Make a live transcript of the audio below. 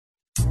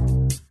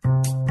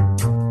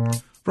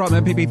From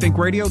MPB Think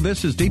Radio,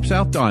 this is Deep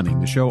South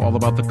Dining, the show all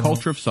about the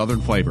culture of Southern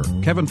flavor.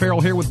 Kevin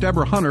Farrell here with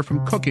Deborah Hunter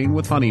from Cooking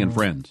with Honey and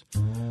Friends.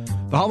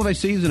 The holiday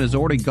season has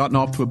already gotten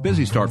off to a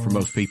busy start for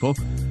most people,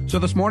 so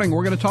this morning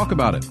we're going to talk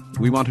about it.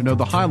 We want to know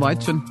the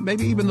highlights and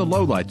maybe even the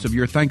lowlights of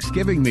your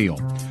Thanksgiving meal.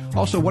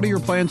 Also, what are your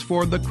plans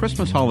for the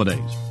Christmas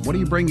holidays? What are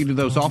you bringing to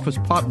those office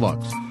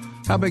potlucks?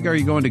 How big are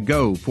you going to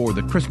go for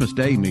the Christmas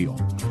Day meal?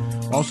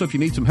 Also, if you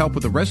need some help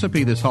with the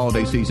recipe this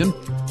holiday season,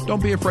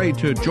 don't be afraid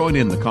to join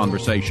in the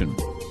conversation.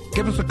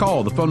 Give us a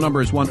call. The phone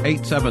number is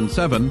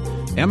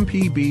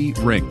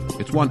 1-877-MPB-RING.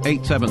 It's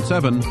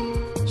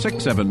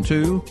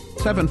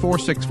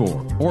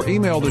 1-877-672-7464. Or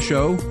email the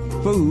show,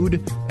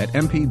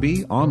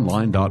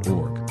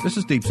 food@mpbonline.org. This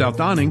is Deep South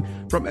Dining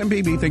from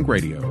MPB Think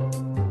Radio.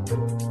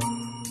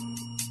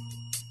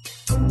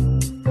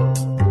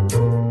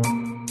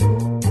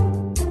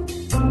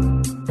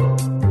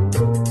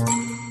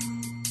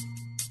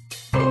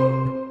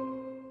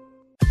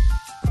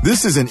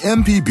 This is an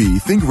MPB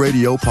Think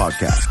Radio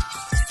podcast.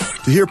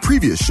 To hear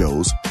previous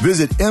shows,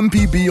 visit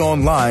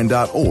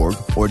mpbonline.org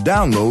or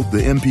download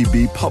the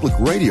MPB Public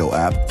Radio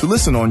app to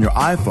listen on your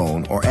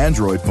iPhone or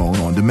Android phone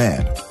on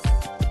demand.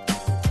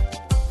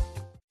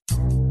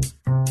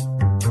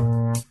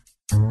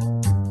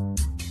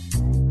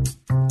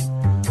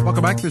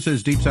 Welcome back. This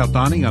is Deep South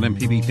Dining on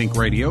MPB Think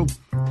Radio.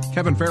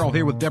 Kevin Farrell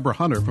here with Deborah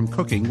Hunter from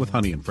Cooking with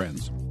Honey and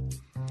Friends.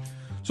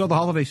 So the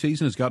holiday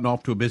season has gotten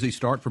off to a busy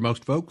start for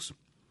most folks.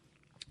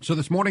 So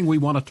this morning we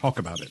want to talk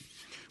about it.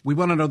 We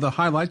want to know the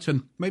highlights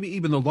and maybe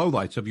even the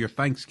lowlights of your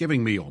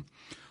Thanksgiving meal.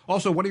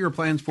 Also, what are your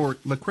plans for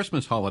the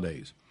Christmas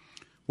holidays?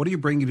 What are you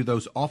bringing to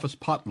those office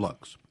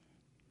potlucks?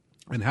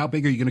 And how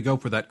big are you going to go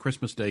for that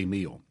Christmas Day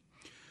meal?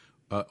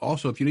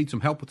 Also, if you need some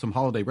help with some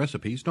holiday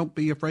recipes, don't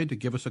be afraid to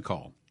give us a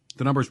call.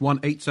 The number is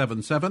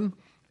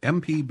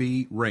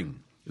 1-877-MPB-RING.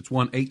 It's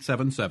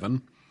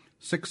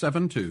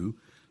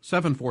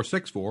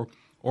 1-877-672-7464.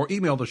 Or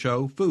email the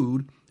show,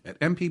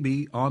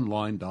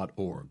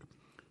 food@mpbonline.org.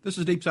 This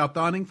is Deep South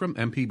Dining from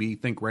MPB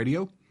Think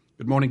Radio.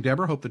 Good morning,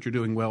 Deborah. Hope that you're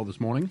doing well this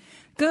morning.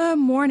 Good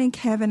morning,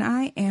 Kevin.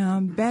 I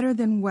am better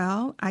than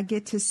well. I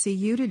get to see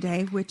you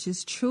today, which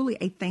is truly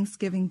a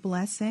Thanksgiving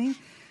blessing.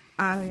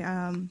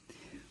 I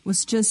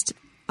was just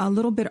a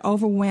little bit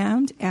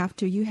overwhelmed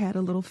after you had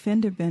a little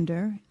fender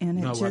bender.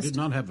 I did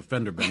not have a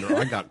fender bender.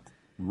 I got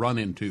run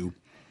into,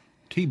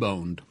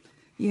 T-boned.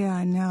 Yeah,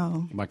 I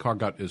know. My car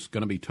is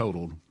going to be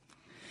totaled.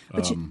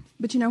 But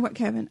you know what,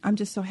 Kevin? I'm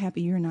just so happy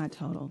you're not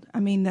totaled.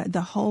 I mean,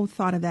 the whole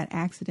thought of that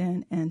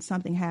accident and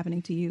something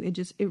happening to you,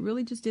 it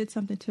really just did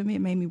something to me. It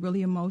made me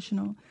really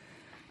emotional.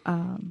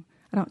 I'm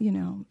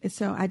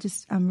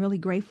really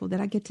grateful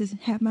that I get to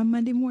have my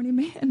Monday morning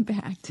man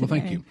back today. Well,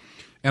 thank you.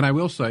 And I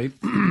will say,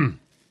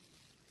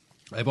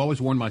 I've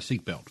always worn my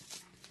seatbelt.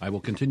 I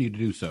will continue to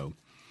do so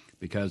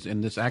because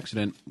in this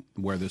accident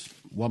where this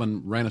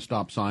woman ran a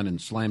stop sign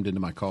and slammed into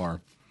my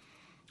car,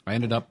 I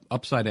ended up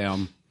upside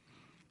down,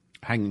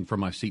 hanging from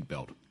my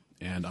seatbelt.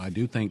 And I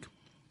do think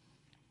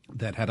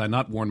that had I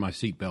not worn my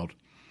seatbelt,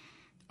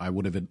 I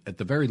would have at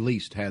the very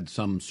least had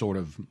some sort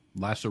of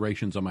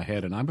lacerations on my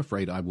head, and I'm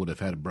afraid I would have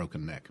had a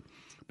broken neck.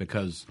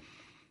 Because,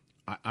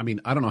 I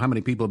mean, I don't know how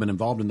many people have been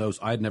involved in those.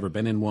 I had never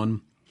been in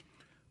one.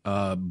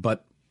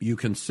 But you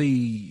can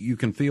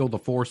feel the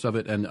force of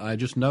it, and I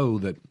just know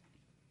that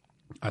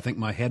I think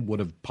my head would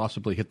have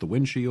possibly hit the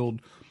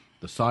windshield,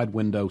 the side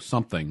window,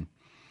 something.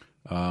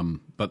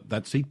 But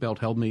that seatbelt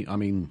held me,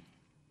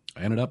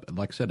 I ended up,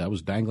 like I said, I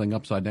was dangling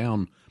upside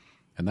down,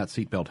 and that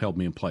seatbelt held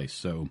me in place.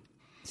 So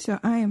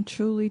I am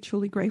truly,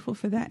 truly grateful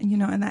for that.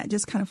 And that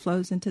just kind of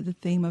flows into the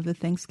theme of the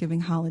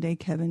Thanksgiving holiday,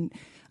 Kevin,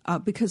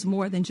 because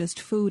more than just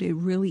food, it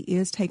really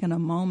is taking a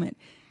moment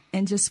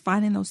and just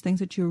finding those things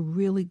that you're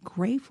really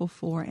grateful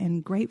for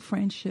and great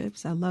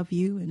friendships. I love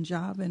you and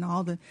Job and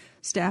all the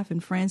staff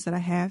and friends that I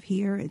have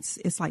here.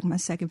 It's like my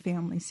second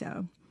family,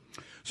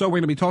 So we're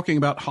going to be talking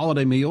about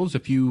holiday meals.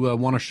 If you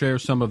want to share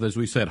some of, as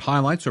we said,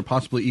 highlights or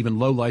possibly even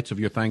lowlights of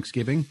your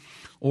Thanksgiving,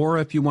 or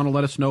if you want to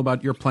let us know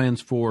about your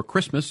plans for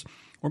Christmas,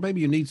 or maybe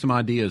you need some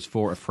ideas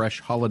for a fresh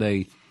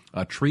holiday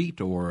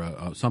treat or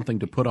something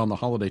to put on the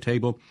holiday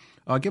table,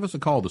 give us a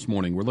call this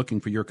morning. We're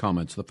looking for your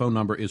comments. The phone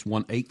number is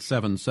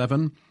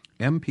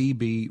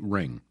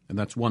 1-877-MPB-RING, and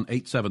that's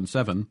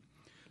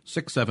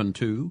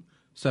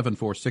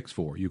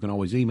 1-877-672-7464. You can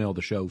always email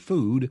the show,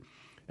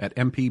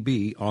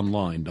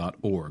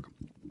 food@mpbonline.org.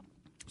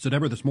 So,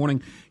 Deborah, this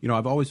morning,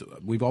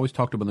 we've always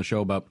talked about on the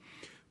show about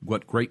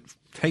what great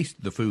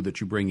taste the food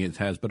that you bring in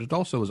has, but it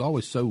also is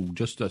always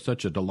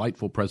such a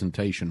delightful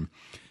presentation.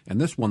 And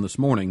this one this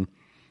morning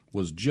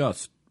was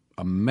just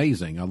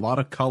amazing. A lot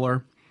of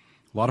color,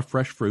 a lot of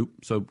fresh fruit.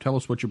 So tell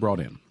us what you brought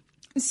in.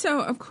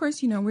 So, of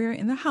course, we're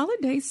in the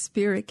holiday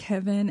spirit,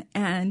 Kevin,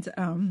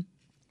 and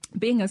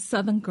being a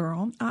Southern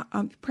girl,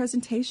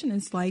 presentation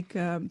is like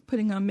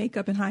putting on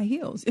makeup and high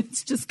heels.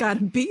 It's just got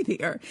to be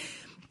there.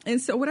 And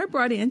so what I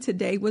brought in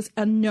today was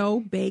a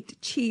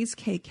no-baked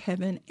cheesecake,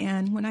 Kevin.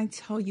 And when I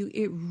tell you,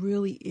 it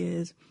really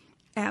is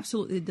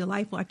absolutely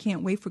delightful. I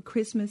can't wait for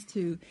Christmas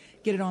to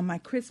get it on my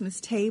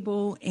Christmas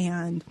table.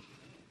 And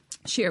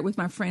share it with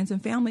my friends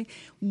and family.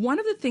 One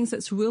of the things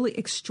that's really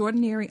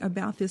extraordinary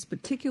about this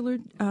particular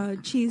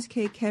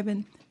cheesecake,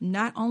 Kevin,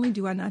 not only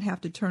do I not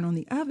have to turn on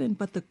the oven,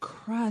 but the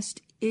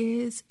crust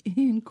is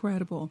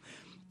incredible.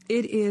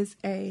 It is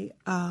a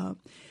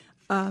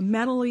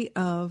medley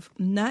of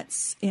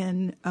nuts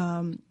and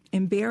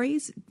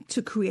berries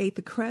to create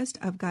the crust.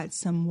 I've got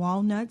some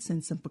walnuts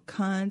and some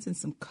pecans and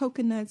some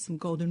coconuts, some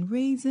golden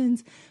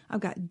raisins.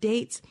 I've got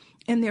dates,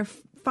 and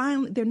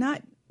they're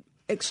not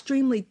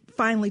extremely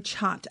finely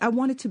chopped. I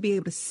wanted to be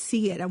able to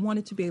see it. I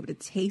wanted to be able to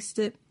taste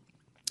it.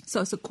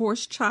 So it's a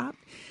coarse chop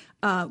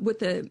with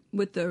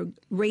the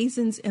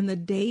raisins and the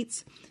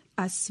dates.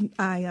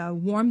 I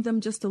warmed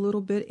them just a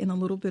little bit in a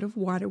little bit of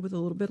water with a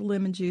little bit of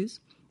lemon juice,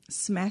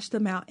 smashed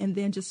them out, and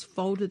then just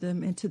folded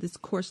them into this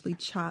coarsely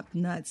chopped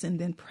nuts, and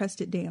then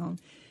pressed it down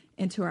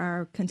into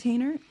our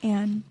container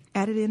and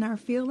added in our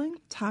filling,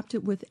 topped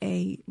it with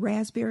a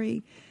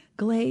raspberry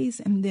glaze,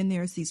 and then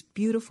there's these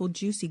beautiful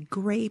juicy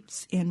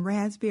grapes and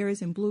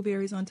raspberries and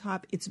blueberries on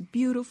top. It's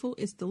beautiful,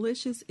 it's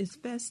delicious, it's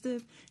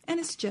festive, and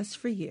it's just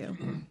for you.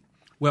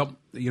 Well,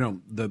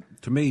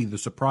 to me, the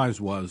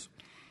surprise was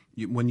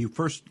when you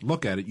first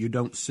look at it, you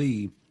don't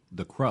see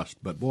the crust,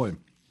 but boy,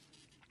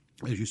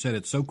 as you said,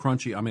 it's so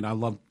crunchy. I mean, I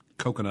love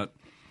coconut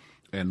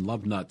and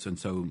love nuts, and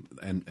so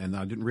and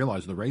I didn't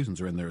realize the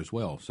raisins are in there as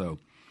well. So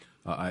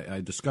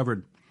I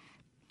discovered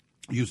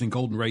using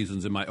golden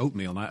raisins in my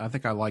oatmeal, and I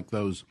think I like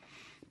those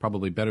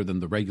probably better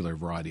than the regular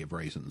variety of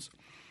raisins.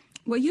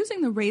 Well,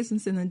 using the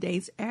raisins and the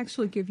dates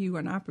actually give you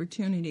an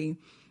opportunity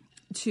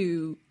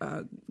to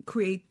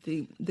create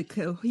the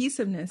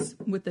cohesiveness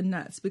with the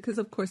nuts, because,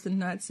 of course, the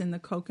nuts and the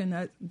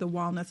coconut, the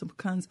walnuts and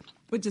pecans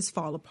would just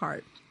fall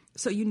apart.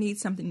 So you need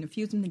something to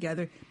fuse them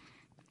together.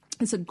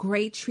 It's a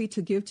great treat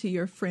to give to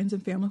your friends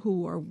and family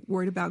who are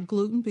worried about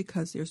gluten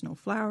because there's no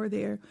flour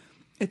there.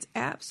 It's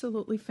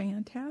absolutely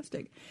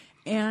fantastic.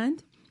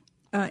 And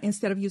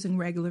instead of using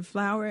regular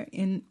flour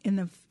in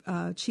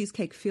the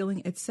cheesecake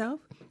filling itself,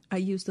 I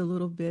used a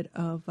little bit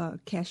of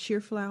cashew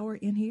flour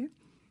in here.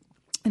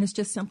 And it's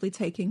just simply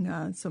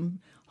taking some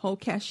whole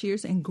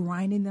cashews and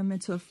grinding them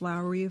into a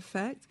floury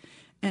effect.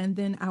 And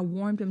then I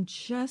warmed them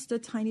just a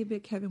tiny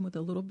bit, Kevin, with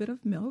a little bit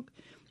of milk.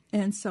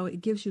 And so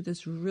it gives you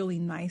this really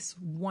nice,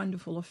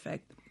 wonderful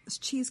effect. This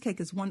cheesecake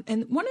is one.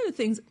 And one of the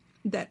things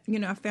that,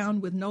 I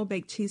found with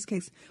no-bake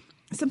cheesecakes,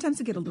 sometimes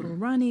they get a little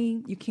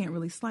runny. You can't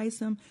really slice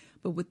them.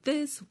 But with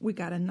this, we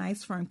got a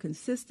nice, firm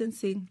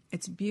consistency.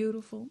 It's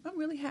beautiful. I'm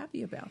really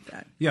happy about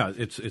that. Yeah,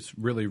 it's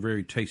really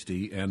very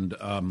tasty. And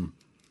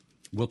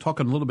we'll talk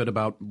a little bit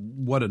about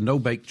what a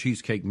no-bake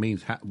cheesecake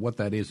means, what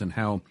that is, and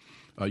how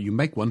you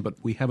make one.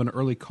 But we have an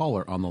early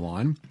caller on the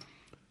line.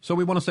 So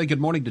we want to say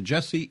good morning to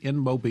Jesse in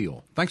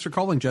Mobile. Thanks for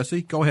calling,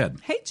 Jesse. Go ahead.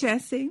 Hey,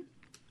 Jesse.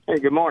 Hey,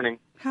 good morning.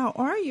 How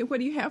are you?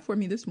 What do you have for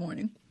me this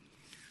morning?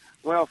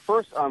 Well,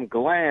 first, I'm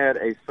glad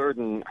a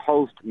certain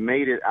host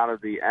made it out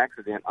of the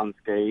accident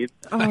unscathed.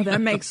 Oh,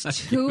 that makes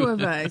two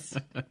of us.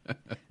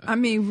 I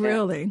mean,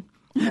 really.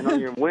 And on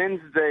your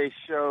Wednesday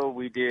show,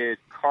 we did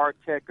Car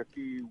Tech a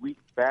few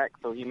weeks back,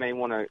 so he may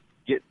want to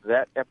get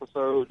that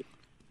episode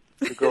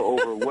to go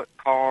over what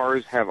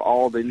cars have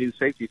all the new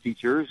safety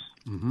features.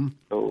 Mm-hmm.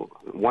 So,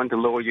 one, to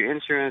lower your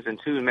insurance, and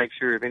two, to make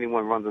sure if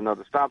anyone runs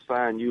another stop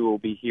sign, you will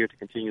be here to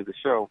continue the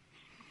show.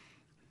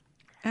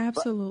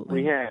 Absolutely. But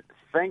we had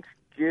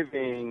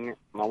Thanksgiving.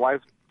 My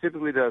wife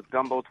typically does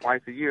gumbo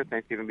twice a year,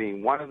 Thanksgiving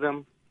being one of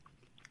them,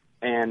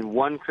 and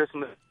one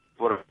Christmas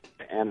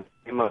and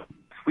a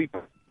sweet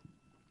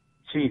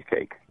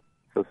cheesecake.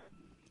 So,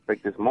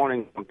 like this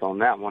morning, jumped on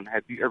that one.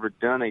 Have you ever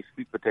done a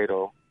sweet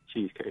potato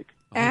cheesecake?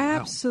 Oh,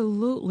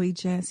 absolutely, wow.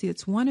 Jesse.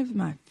 It's one of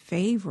my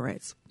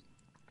favorites.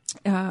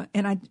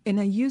 And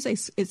I use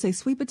it's a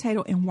sweet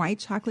potato and white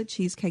chocolate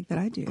cheesecake that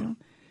I do.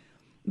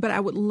 But I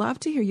would love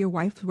to hear your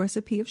wife's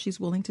recipe if she's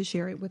willing to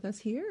share it with us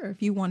here, or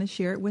if you want to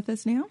share it with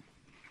us now.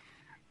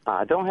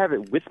 I don't have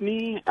it with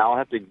me. I'll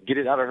have to get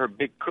it out of her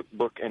big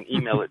cookbook and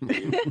email it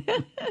to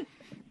you.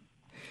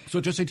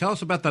 So, Jesse, tell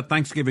us about that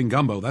Thanksgiving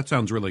gumbo. That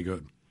sounds really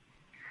good.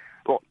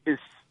 Well,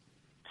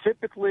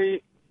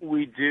 typically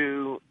we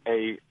do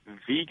a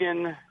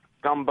vegan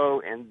gumbo,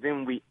 and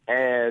then we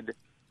add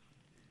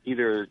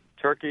either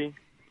turkey,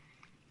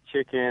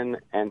 chicken,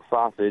 and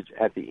sausage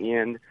at the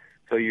end.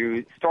 So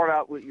you start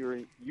out with your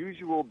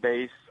usual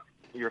base,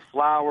 your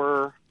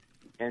flour,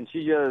 and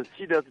she does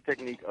the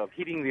technique of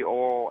heating the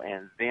oil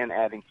and then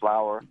adding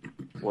flour,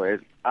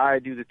 whereas I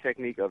do the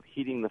technique of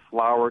heating the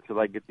flour till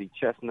I get the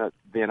chestnuts,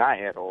 then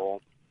I add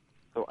oil.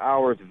 So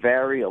ours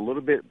vary a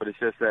little bit, but it's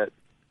just that,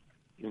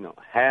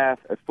 half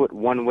a foot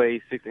one way,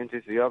 6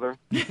 inches the other,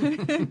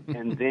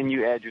 and then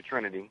you add your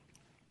Trinity.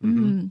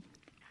 Mm-hmm.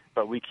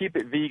 But we keep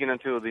it vegan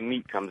until the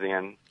meat comes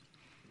in.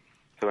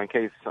 So in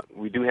case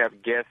we do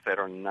have guests that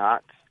are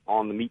not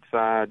on the meat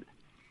side,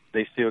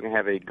 they still can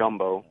have a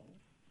gumbo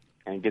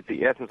and get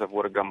the essence of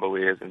what a gumbo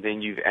is, and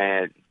then you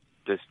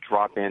just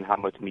drop in how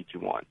much meat you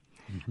want.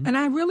 Mm-hmm. And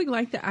I really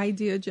like the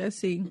idea,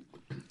 Jesse,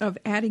 of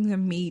adding the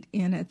meat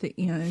in at the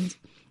end,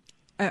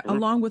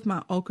 along with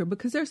my okra,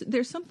 because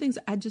there's some things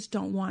I just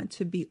don't want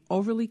to be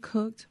overly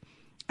cooked.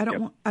 I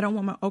don't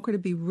want my okra to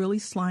be really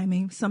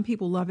slimy. Some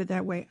people love it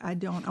that way. I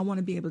don't. I want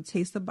to be able to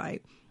taste the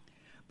bite.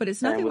 But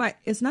it's nothing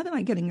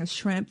like getting a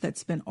shrimp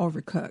that's been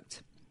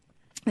overcooked.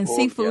 And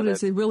seafood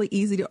is really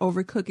easy to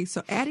overcook it.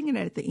 So adding it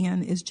at the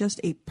end is just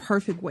a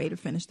perfect way to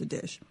finish the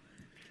dish.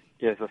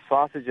 Yes, the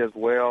sausage as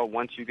well.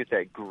 Once you get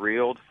that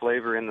grilled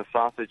flavor in the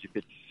sausage, if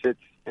it sits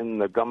in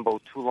the gumbo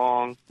too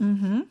long,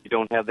 you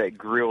don't have that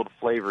grilled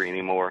flavor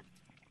anymore.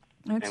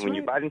 That's when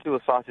you bite into a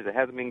sausage that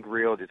hasn't been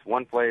grilled, it's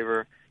one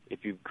flavor.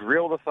 If you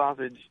grill the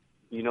sausage,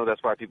 you know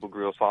that's why people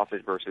grill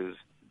sausage versus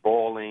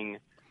boiling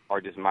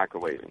or just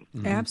microwaving.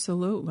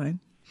 Absolutely.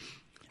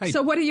 Hey.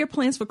 So what are your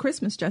plans for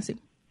Christmas, Jesse?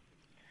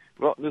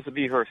 Well, this will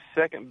be her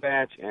second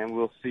batch, and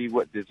we'll see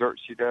what dessert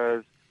she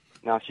does.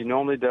 Now, she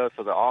normally does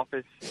for the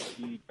office.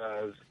 She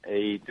does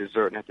a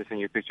dessert, and I have to send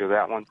you a picture of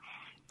that one.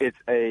 It's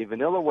a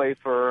vanilla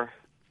wafer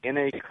in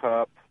a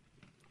cup,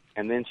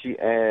 and then she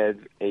adds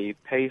a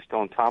paste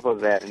on top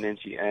of that, and then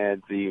she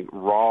adds the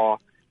raw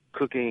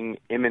cooking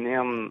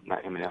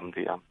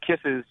the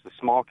kisses, the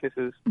small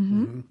kisses.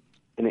 And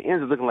it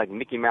ends up looking like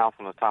Mickey Mouse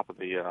on the top of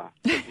the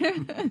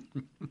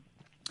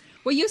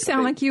Well, you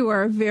sound like you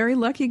are a very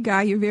lucky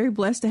guy. You're very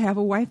blessed to have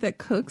a wife that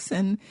cooks,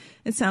 and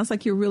it sounds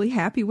like you're really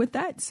happy with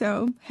that.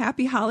 So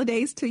happy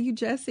holidays to you,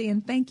 Jesse,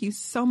 and thank you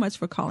so much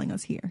for calling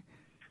us here.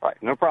 All right,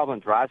 no problem.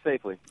 Drive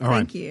safely. All right.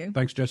 Thank you.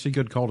 Thanks, Jesse.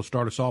 Good call to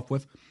start us off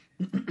with.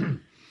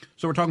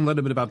 So we're talking a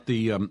little bit about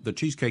the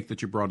cheesecake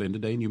that you brought in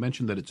today, and you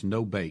mentioned that it's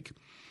no bake.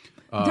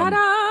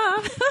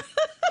 Ta-da!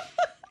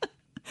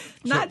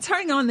 Not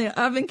turning on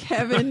the oven,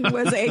 Kevin,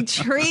 was a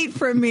treat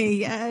for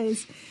me.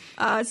 Yes.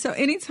 So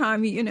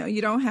anytime,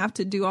 you don't have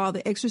to do all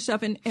the extra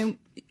stuff. And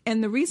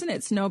the reason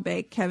it's no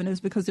bake, Kevin,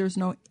 is because there's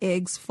no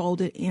eggs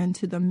folded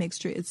into the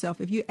mixture itself.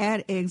 If you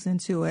add eggs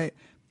into it,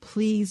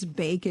 please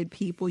bake it,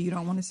 people. You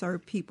don't want to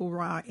serve people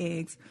raw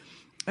eggs.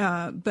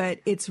 But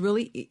it's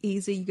really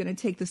easy. You're going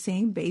to take the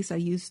same base. I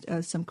used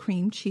some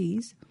cream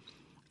cheese,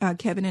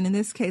 Kevin. And in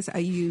this case, I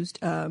used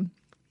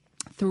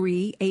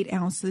 8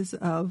 ounces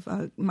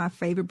of my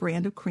favorite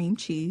brand of cream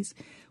cheese,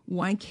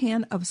 1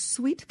 can of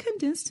sweet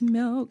condensed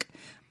milk.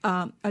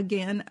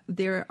 Again,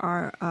 there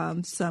are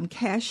some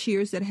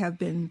cashews that have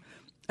been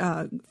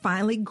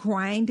finely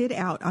grinded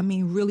out. I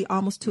mean, really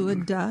almost to a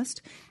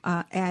dust,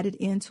 added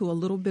into a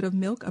little bit of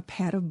milk, a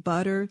pat of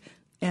butter,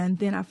 and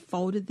then I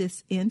folded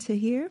this into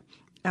here.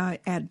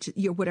 Add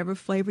whatever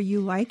flavor you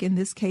like. In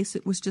this case,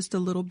 it was just a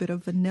little bit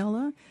of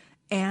vanilla.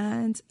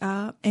 And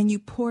you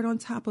pour it on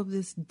top of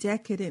this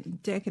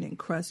decadent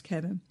crust,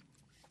 Kevin.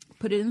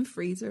 Put it in the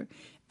freezer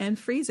and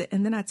freeze it.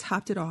 And then I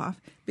topped it off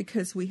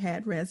because we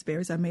had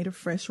raspberries. I made a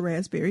fresh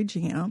raspberry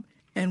jam,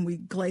 and we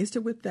glazed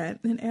it with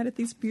that and added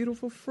these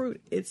beautiful fruit.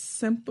 It's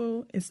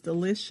simple. It's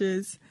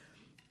delicious.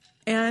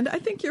 And I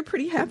think you're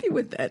pretty happy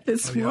with that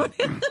this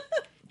morning.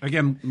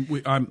 Again,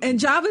 and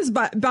Java's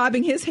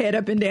bobbing his head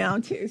up and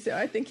down, too, so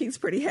I think he's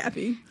pretty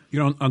happy.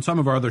 On some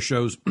of our other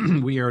shows,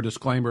 we air a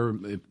disclaimer,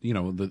 the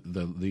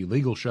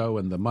legal show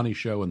and the money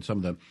show and some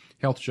of the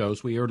health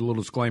shows, we aired a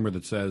little disclaimer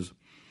that says,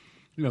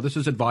 this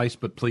is advice,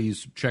 but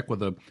please check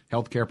with a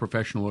healthcare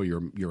professional or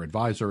your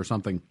advisor or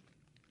something.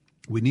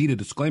 We need a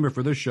disclaimer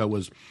for this show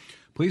was,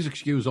 please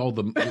excuse all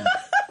the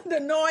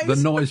the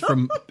noise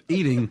from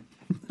eating,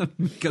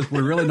 because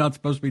we're really not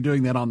supposed to be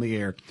doing that on the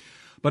air.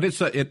 But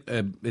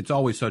it's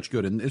always such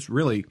good, and it's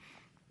really,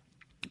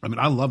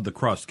 I love the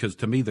crust, because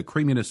to me the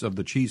creaminess of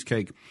the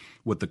cheesecake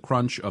with the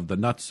crunch of the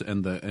nuts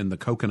and the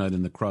coconut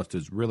in the crust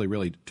is really,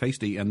 really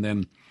tasty, and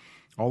then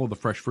all of the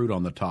fresh fruit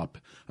on the top.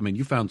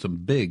 You found some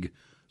big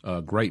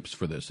grapes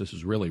for this. This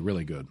is really,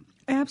 really good.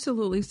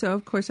 Absolutely. So,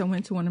 of course, I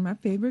went to one of my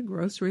favorite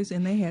groceries,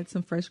 and they had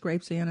some fresh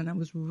grapes in, and I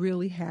was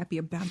really happy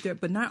about that.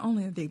 But not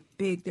only are they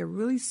big, they're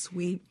really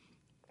sweet,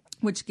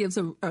 which gives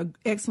a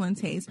excellent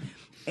taste.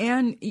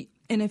 And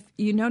if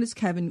you notice,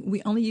 Kevin,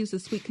 we only use the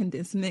sweet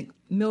condensed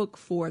milk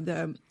for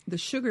the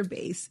sugar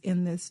base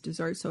in this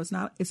dessert, so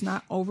it's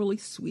not overly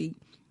sweet.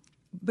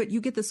 But you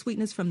get the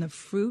sweetness from the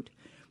fruit.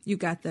 You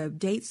got the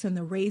dates and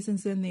the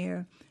raisins in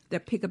there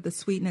that pick up the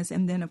sweetness,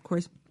 and then, of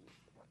course,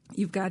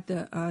 you've got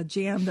the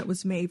jam that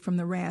was made from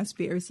the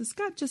raspberries. It's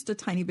got just a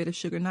tiny bit of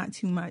sugar, not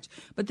too much.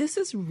 But this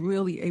is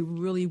really a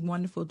really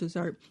wonderful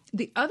dessert.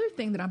 The other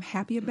thing that I'm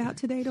happy about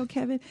today, though,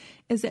 Kevin,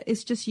 is that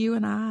it's just you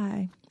and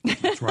I.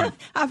 That's right.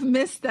 I've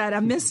missed that.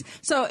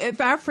 So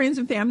if our friends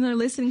and family are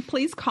listening,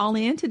 please call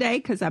in today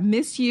because I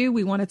miss you.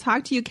 We want to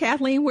talk to you.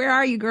 Kathleen, where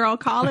are you, girl?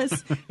 Call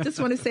us. Just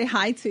want to say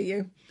hi to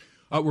you.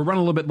 We're running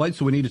a little bit late,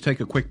 so we need to take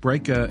a quick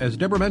break. As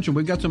Deborah mentioned,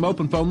 we've got some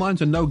open phone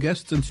lines and no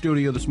guests in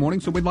studio this morning,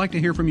 so we'd like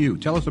to hear from you.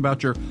 Tell us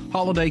about your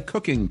holiday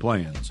cooking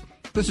plans.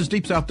 This is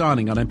Deep South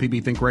Dining on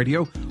MPB Think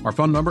Radio. Our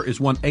phone number is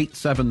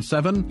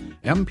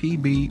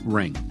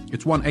 1-877-MPB-RING.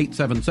 It's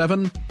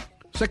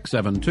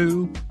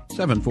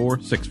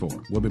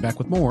 1-877-672-7464. We'll be back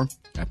with more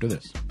after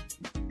this.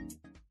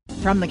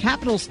 From the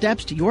Capitol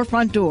steps to your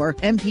front door,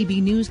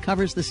 MPB News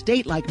covers the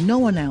state like no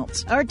one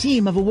else. Our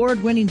team of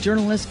award-winning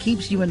journalists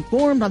keeps you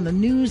informed on the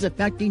news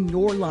affecting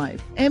your life.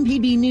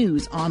 MPB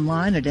News,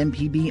 online at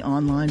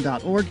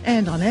mpbonline.org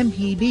and on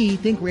MPB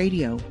Think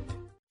Radio.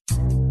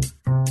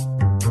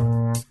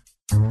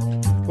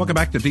 Welcome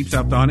back to Deep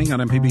South Dining on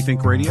MPB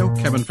Think Radio.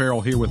 Kevin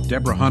Farrell here with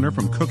Deborah Hunter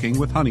from Cooking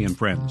with Honey and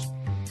Friends.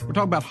 We're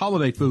talking about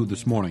holiday food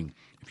this morning.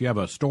 If you have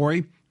a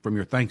story from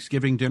your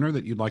Thanksgiving dinner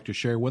that you'd like to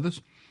share with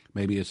us,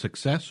 maybe a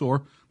success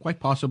or quite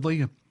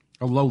possibly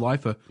a low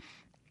life,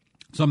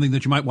 something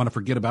that you might want to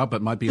forget about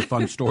but might be a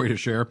fun story to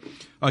share,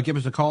 give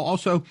us a call.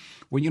 Also,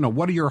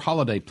 what are your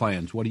holiday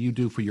plans? What do you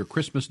do for your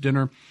Christmas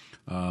dinner?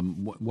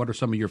 What are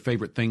some of your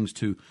favorite things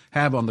to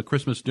have on the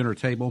Christmas dinner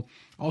table?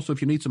 Also,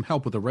 if you need some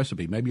help with a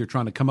recipe, maybe you're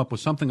trying to come up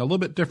with something a little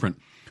bit different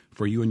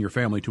for you and your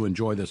family to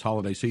enjoy this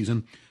holiday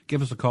season,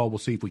 give us a call. We'll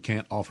see if we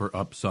can't offer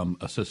up some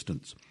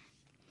assistance.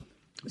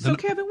 So,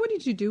 Kevin, what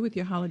did you do with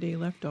your holiday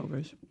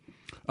leftovers?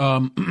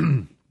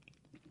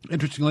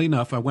 Interestingly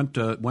enough, I went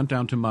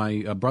down to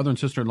my brother and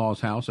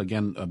sister-in-law's house.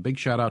 Again, a big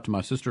shout-out to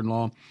my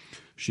sister-in-law.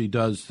 She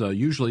does,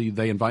 usually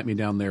they invite me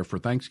down there for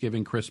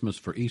Thanksgiving, Christmas,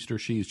 for Easter.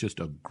 She's just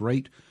a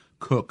great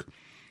cook.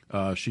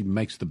 She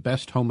makes the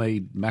best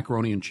homemade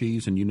macaroni and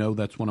cheese, and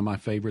that's one of my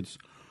favorites.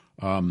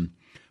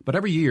 But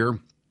every year,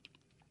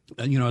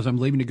 as I'm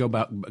leaving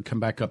to come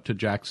back up to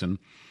Jackson,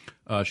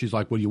 she's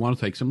like, well, you want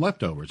to take some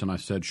leftovers? And I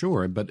said,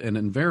 sure. And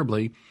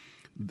invariably,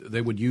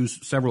 they would use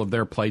several of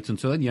their plates, and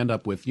so then you end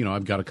up with,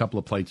 I've got a couple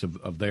of plates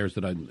of theirs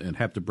that I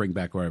have to bring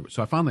back wherever.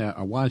 So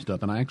I wised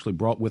up, and I actually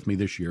brought with me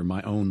this year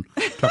my own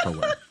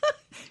Tupperware.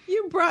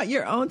 You brought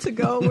your own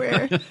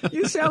to-go-ware.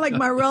 You sound like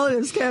my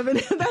relatives,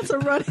 Kevin. That's a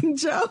running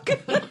joke.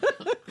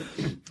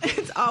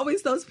 It's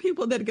always those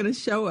people that are going to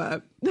show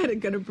up that are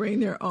going to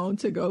bring their own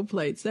to-go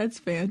plates. That's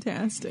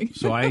fantastic.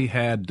 So I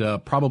had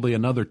probably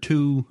another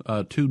two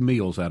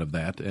meals out of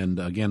that, and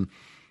again,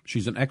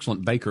 she's an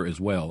excellent baker as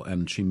well,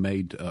 and she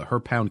made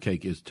her pound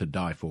cake is to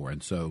die for.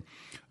 And so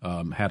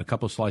had a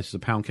couple of slices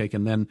of pound cake,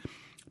 and then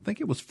I think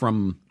it was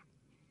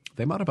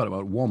they might have bought it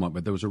at Walmart,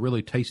 but there was a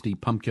really tasty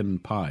pumpkin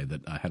pie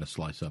that I had a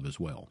slice of as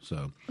well.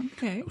 So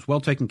it was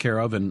well taken care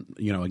of, and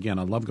again,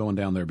 I love going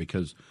down there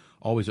because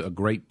always a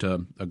great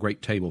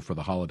table for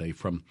the holiday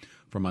from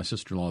my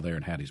sister-in-law there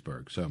in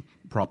Hattiesburg. So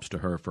props to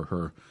her for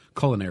her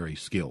culinary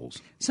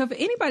skills. So if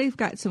anybody's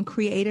got some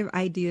creative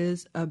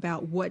ideas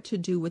about what to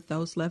do with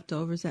those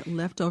leftovers, that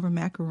leftover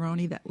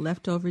macaroni, that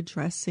leftover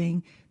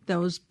dressing,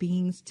 those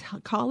beans,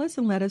 call us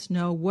and let us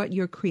know what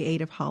your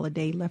creative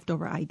holiday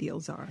leftover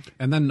ideals are.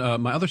 And then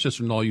my other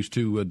sister-in-law used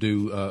to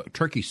do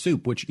turkey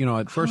soup, which,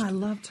 at first... Oh, I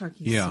love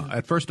turkey soup. Yeah,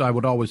 at first I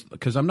would always...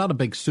 Because I'm not a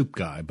big soup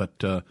guy,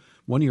 but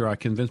one year I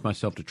convinced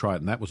myself to try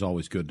it, and that was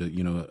always good.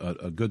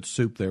 A good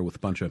soup there with a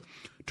bunch of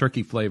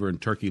turkey flavor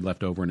and turkey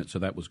left over in it, so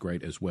that was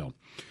great as well.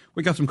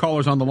 We got some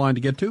callers on the line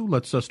to get to.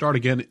 Let's start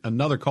again.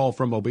 Another call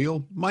from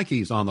Mobile.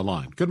 Mikey's on the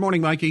line. Good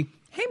morning, Mikey.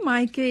 Hey,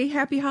 Mikey.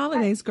 Happy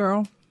holidays,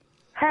 girl.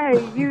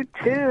 Hey, you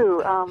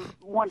too.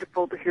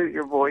 Wonderful to hear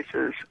your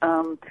voices.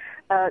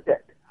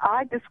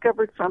 I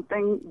discovered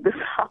something this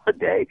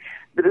holiday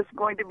that is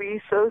going to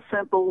be so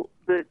simple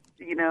that,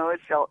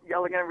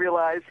 y'all are going to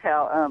realize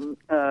how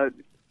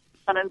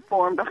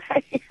uninformed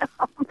I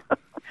am.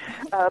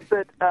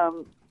 But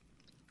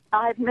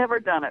I've never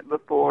done it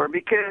before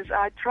because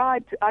I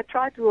tried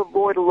to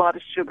avoid a lot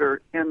of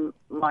sugar in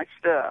my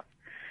stuff.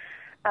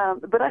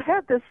 But I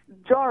had this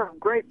jar of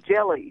grape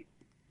jelly.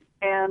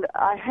 And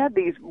I had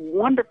these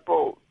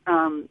wonderful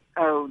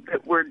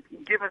that were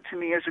given to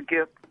me as a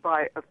gift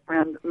by a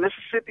friend,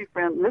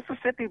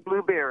 Mississippi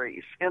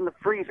blueberries in the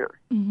freezer.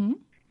 Mm-hmm.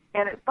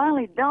 And it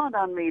finally dawned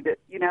on me that,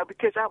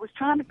 because I was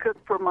trying to cook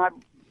for my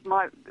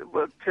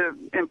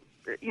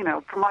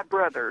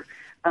brother.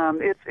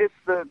 It's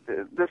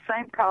the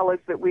same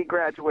college that we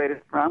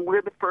graduated from.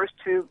 We're the first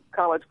two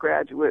college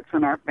graduates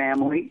in our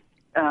family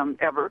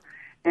ever,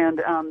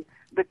 and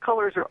the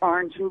colors are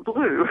orange and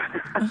blue.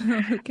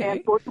 Okay.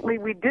 And fortunately,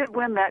 we did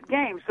win that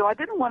game. So I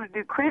didn't want to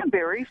do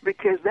cranberries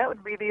because that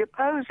would be the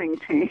opposing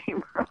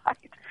team,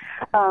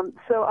 right?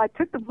 So I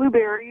took the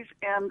blueberries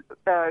and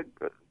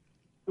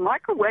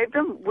microwaved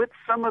them with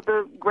some of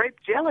the grape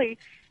jelly,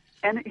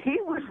 and he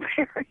was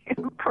very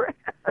impressed.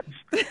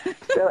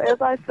 So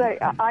as I say,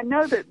 I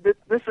know that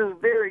this is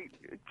very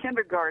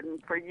kindergarten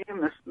for you,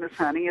 Miss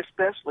Honey,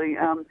 especially.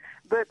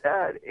 But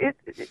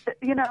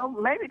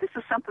maybe this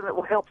is something that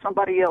will help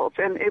somebody else,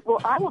 and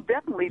I will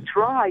definitely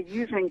try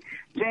using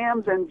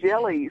jams and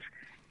jellies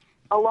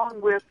along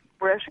with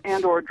fresh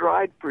and/or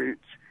dried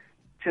fruits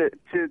to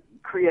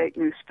create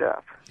new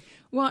stuff.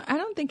 Well, I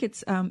don't think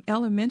it's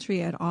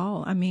elementary at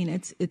all. I mean,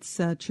 it's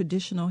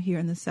traditional here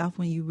in the South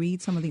when you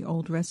read some of the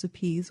old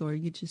recipes or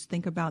you just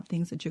think about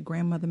things that your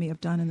grandmother may have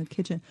done in the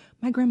kitchen.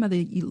 My grandmother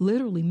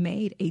literally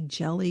made a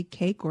jelly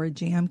cake or a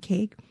jam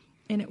cake,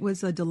 and it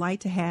was a delight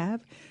to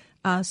have.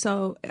 And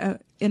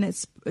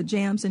its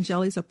jams and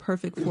jellies are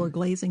perfect for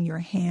glazing your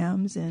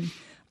hams and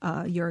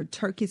your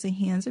turkeys and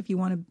hens if you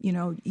want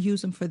to,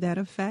 use them for that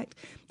effect.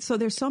 So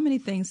there's so many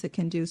things that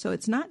can do. So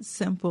it's not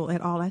simple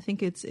at all. I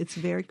think it's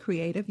very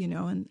creative,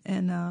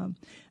 and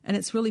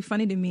it's really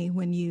funny to me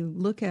when you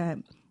look at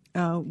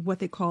what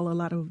they call a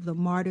lot of the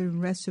modern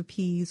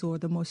recipes or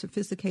the more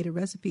sophisticated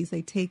recipes.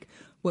 They take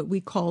what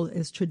we call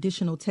as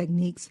traditional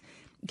techniques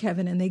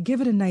Kevin, and they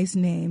give it a nice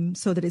name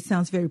so that it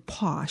sounds very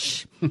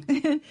posh,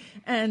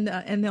 and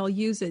they'll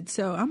use it.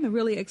 So I'm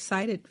really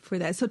excited for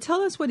that. So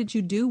tell us, what did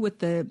you do with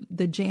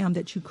the jam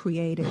that you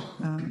created,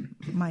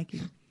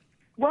 Mikey?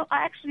 Well,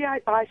 actually,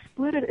 I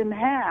split it in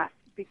half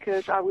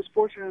because I was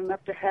fortunate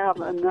enough to have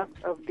enough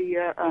of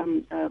the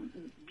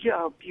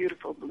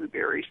beautiful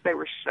blueberries. They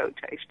were so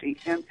tasty,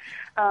 and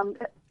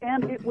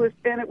it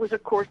was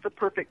of course the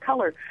perfect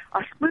color.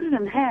 I split it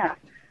in half.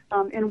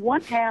 In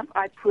one half,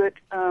 I put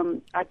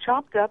I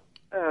chopped up,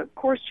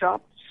 coarse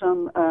chopped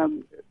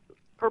some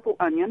purple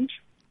onions,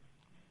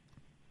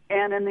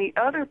 and in the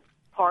other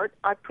part,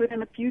 I put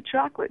in a few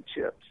chocolate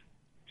chips.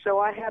 So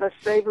I had a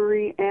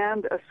savory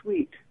and a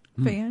sweet.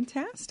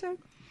 Fantastic.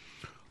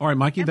 All right,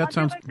 Mikey, that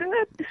sounds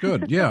good.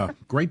 Good. Yeah,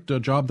 great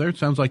job there. It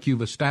sounds like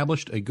you've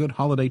established a good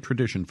holiday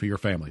tradition for your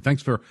family.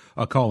 Thanks for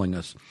calling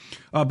us.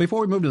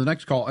 Before we move to the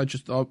next call, I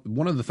just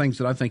one of the things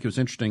that I think is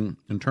interesting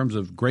in terms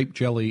of grape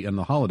jelly and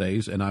the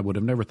holidays, and I would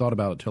have never thought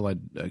about it until I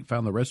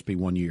found the recipe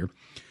one year.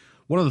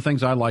 One of the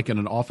things I like in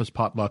an office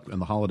potluck in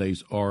the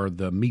holidays are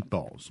the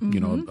meatballs. Mm-hmm. You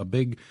know, a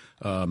big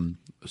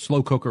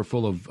slow cooker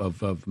full of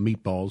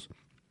meatballs.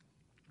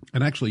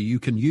 And actually, you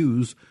can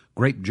use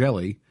grape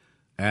jelly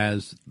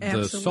as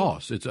the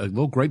sauce. It's a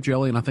little grape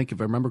jelly, and I think,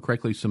 if I remember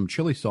correctly, some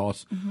chili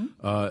sauce.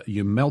 Mm-hmm.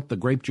 You melt the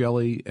grape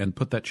jelly and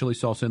put that chili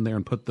sauce in there,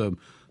 and put the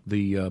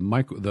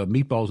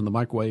meatballs in the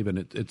microwave, and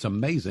it's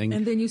amazing.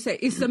 And then you say,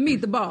 "It's a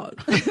meatball."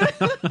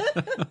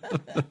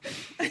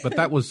 But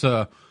that was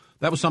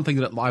something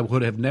that I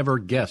would have never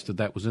guessed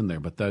that was in there.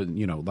 But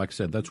like I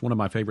said, that's one of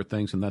my favorite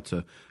things, and that's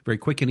a very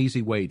quick and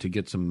easy way to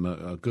get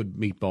some good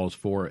meatballs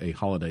for a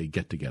holiday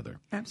get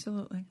together.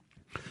 Absolutely.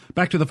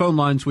 Back to the phone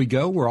lines we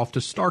go. We're off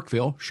to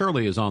Starkville.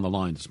 Shirley is on the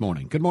line this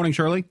morning. Good morning,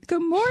 Shirley.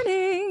 Good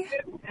morning.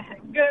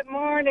 Good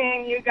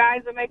morning. You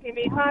guys are making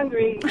me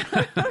hungry.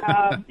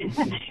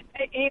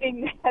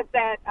 Eating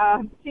that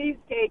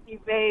cheesecake you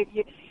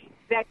made.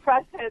 That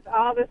crust has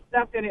all the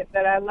stuff in it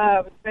that I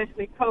love,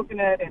 especially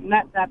coconut and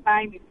nuts. I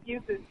find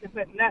excuses to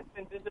put nuts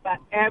in just about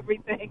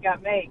everything I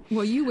make.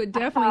 Well, you would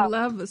definitely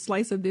love a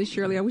slice of this,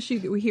 Shirley. I wish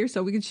you were here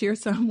so we could share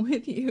some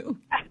with you.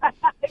 I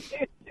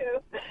do,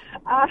 too.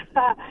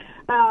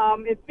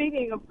 And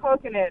speaking of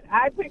coconut,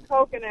 I put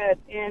coconut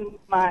in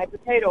my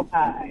potato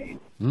pie.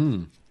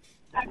 And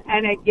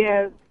it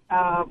gives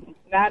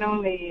not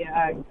only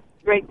a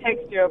great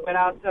texture, but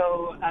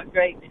also a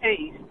great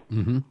taste.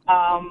 Mm-hmm.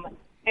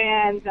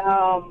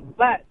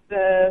 But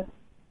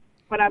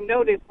what I'm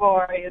noted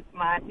for is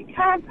my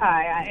pecan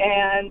pie,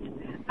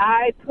 and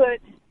I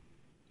put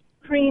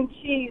cream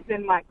cheese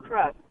in my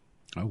crust.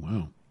 Oh,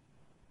 wow.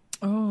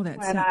 Oh,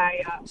 that's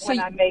when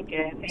I make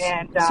it.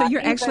 And so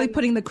you're actually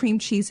putting the cream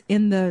cheese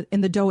in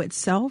the dough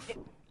itself?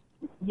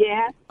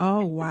 Yes.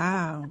 Oh,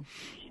 wow.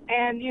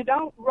 And you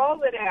don't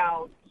roll it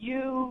out;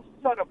 you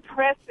sort of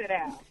press it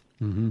out.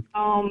 Mm-hmm.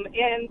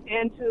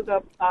 Into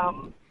the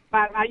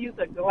I use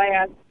a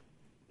glass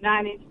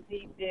 9-inch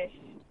deep dish,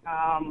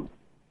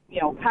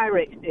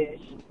 Pyrex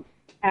dish,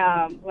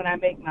 when I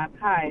make my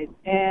pies.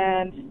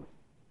 And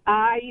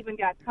I even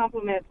got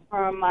compliments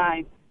from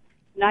my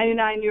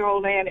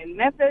 99-year-old aunt in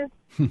Memphis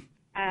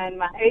and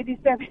my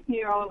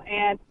 87-year-old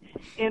aunt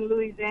in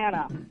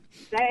Louisiana.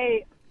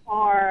 They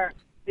are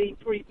the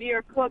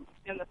premier cooks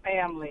in the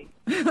family.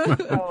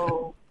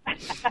 So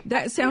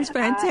that sounds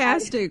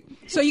fantastic.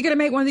 So you're going to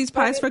make one of these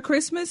pies for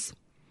Christmas?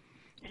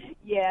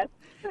 Yes.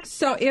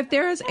 So if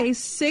there is a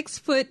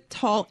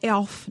 6-foot-tall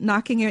elf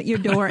knocking at your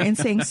door and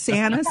saying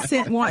Santa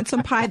wants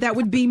some pie, that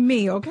would be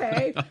me,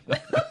 okay?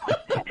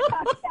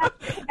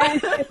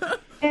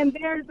 and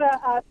there's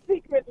a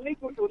secret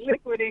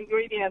liquid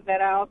ingredient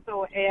that I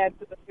also add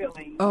to the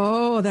filling.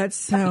 Oh, that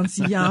sounds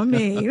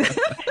yummy.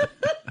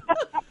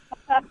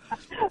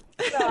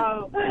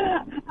 So,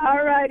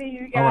 all righty,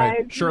 you guys. All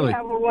right, Shirley.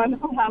 Have a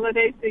wonderful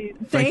holiday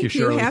season. Thank you,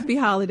 Shirley. Happy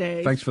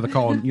holidays. Thanks for the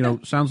call.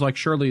 And, sounds like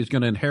Shirley is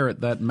going to inherit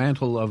that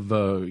mantle of,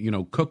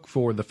 cook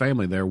for the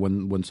family there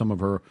when some of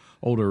her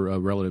older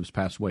relatives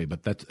pass away.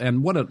 But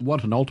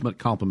what an ultimate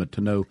compliment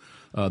to know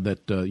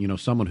that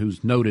someone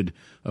who's noted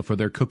for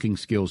their cooking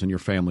skills in your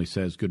family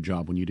says good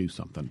job when you do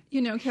something.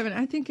 Kevin,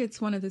 I think it's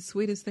one of the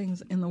sweetest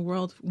things in the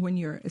world when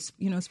you're,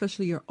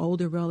 especially your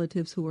older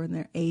relatives who are in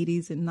their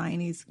 80s and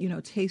 90s,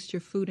 taste your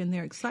food and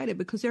they're excited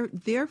because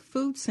their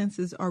food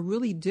senses are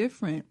really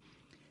different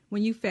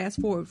when you fast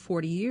forward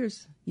 40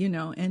 years,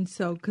 and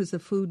so because the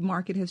food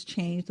market has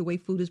changed, the way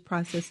food is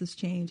processed has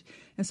changed.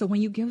 And so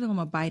when you give them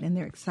a bite and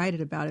they're excited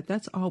about it,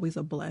 that's always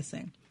a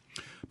blessing.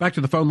 Back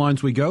to the phone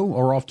lines we go,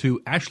 or off to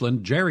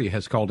Ashland. Jerry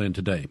has called in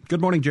today. Good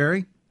morning,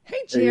 Jerry.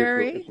 Hey,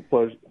 Jerry. Hey, it's a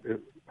pleasure.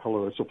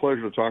 Hello. It's a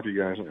pleasure to talk to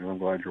you guys, and I'm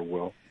glad you're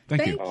well.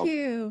 Thank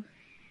you.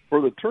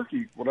 For the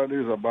turkey, what I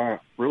do is I buy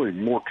really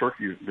more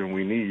turkey than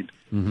we need.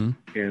 Mm-hmm.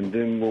 And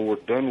then when we're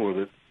done with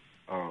it,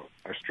 I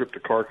strip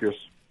the carcass,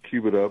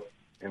 cube it up,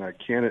 and I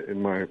can it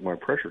in my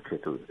pressure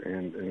cooker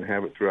and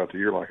have it throughout the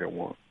year like I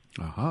want.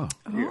 Uh-huh.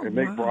 And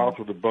make broth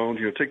with the bones.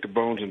 Take the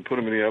bones and put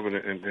them in the oven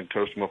and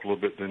toast them up a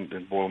little bit,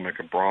 then boil and make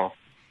a broth.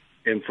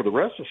 And for the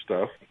rest of the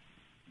stuff,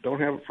 don't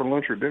have it for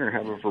lunch or dinner.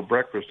 Have it for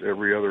breakfast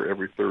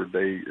every third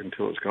day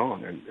until it's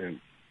gone. And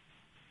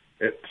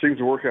it seems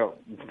to work out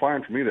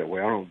fine for me that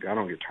way. I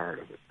don't get tired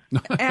of it.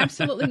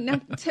 Absolutely. Now,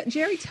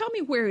 Jerry, tell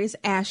me, where is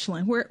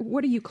Ashland?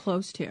 What are you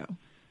close to?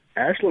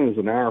 Ashland is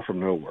an hour from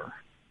nowhere.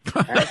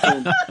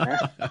 Ashland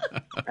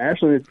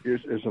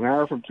is an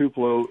hour from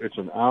Tupelo. It's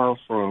an hour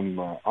from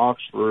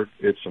Oxford.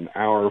 It's an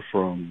hour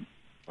from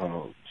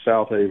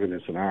South Haven.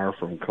 It's an hour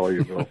from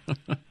Collierville.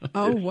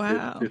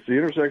 Wow! It's the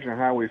intersection of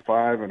Highway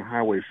 5 and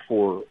Highway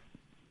 4,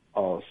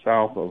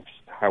 south of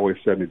Highway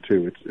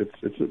 72.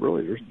 It's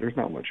really there's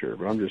not much here,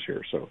 but I'm just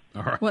here. So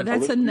all right. Well,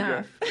 that's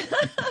enough.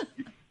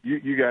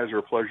 You guys are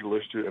a pleasure to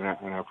listen to, and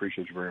I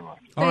appreciate you very much.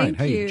 All right. Thank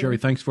Hey, you. Jerry,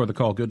 thanks for the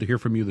call. Good to hear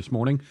from you this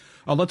morning.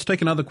 Let's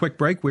take another quick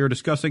break. We are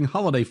discussing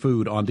holiday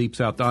food on Deep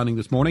South Dining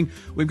this morning.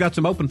 We've got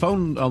some open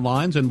phone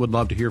lines and would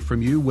love to hear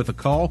from you with a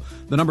call.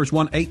 The number is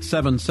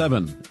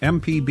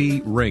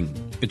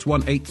 1-877-MPB-RING. It's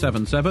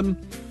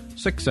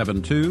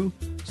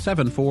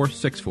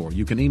 1-877-672-7464.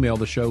 You can email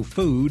the show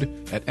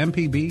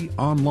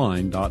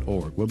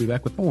food@mpbonline.org. We'll be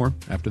back with more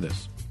after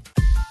this.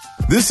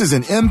 This is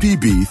an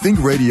MPB Think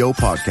Radio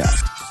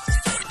podcast.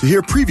 To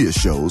hear previous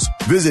shows,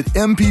 visit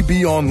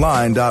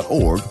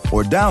mpbonline.org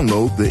or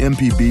download the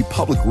MPB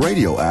Public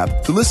Radio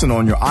app to listen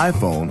on your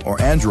iPhone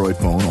or Android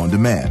phone on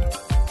demand.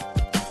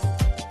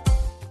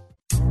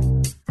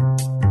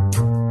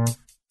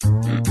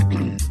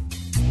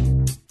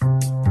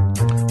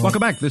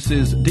 Welcome back. This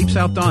is Deep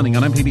South Dining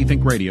on MPB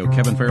Think Radio.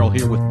 Kevin Farrell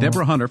here with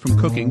Deborah Hunter from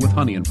Cooking with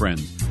Honey and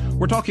Friends.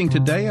 We're talking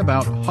today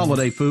about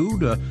holiday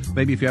food.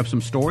 Maybe if you have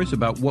some stories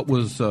about what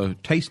was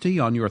tasty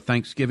on your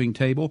Thanksgiving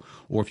table,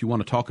 or if you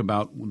want to talk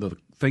about the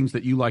things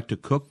that you like to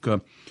cook,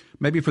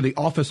 maybe for the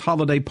office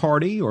holiday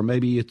party, or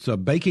maybe it's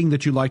baking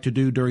that you like to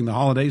do during the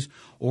holidays,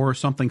 or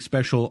something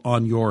special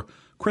on your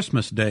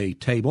Christmas Day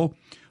table.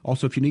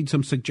 Also, if you need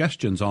some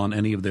suggestions on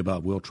any of the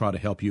above, we'll try to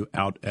help you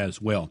out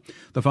as well.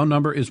 The phone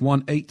number is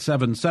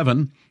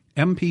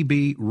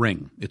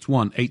 1-877-MPB-RING. It's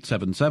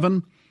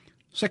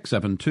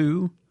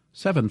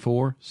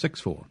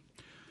 1-877-672-7464.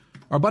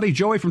 Our buddy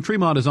Joey from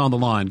Tremont is on the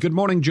line. Good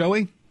morning,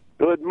 Joey.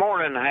 Good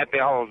morning. Happy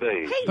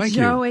holidays. Hey, Thank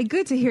you. Joey,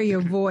 good to hear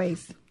your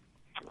voice.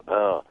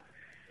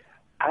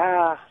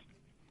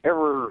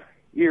 Every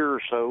year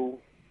or so,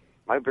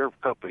 maybe every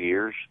couple of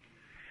years,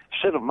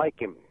 instead of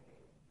making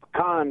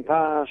pecan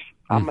pies,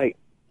 I make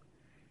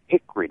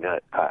hickory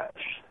nut pies.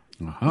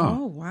 Uh-huh.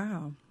 Oh,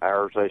 wow.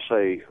 Or as they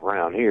say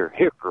around here,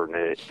 hickory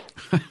nut.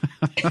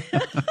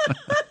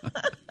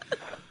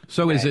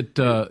 So is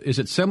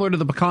it similar to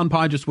the pecan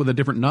pie, just with a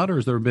different nut, or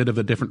is there a bit of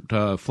a different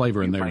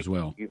flavor in there as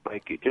well? You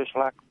make it just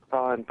like a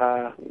pecan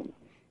pie,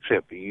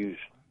 except you use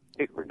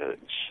hickory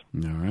nuts.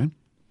 All right.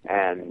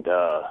 And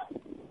a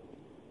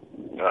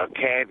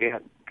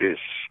caveat, it's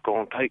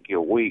going to take you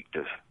a week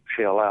to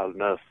shell out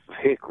enough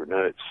hickory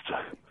nuts to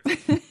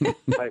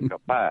make a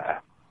pie.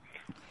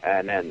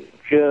 And then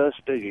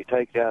just as you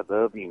take it out of the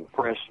oven, you can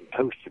press some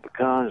toasted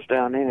pecans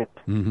down in it.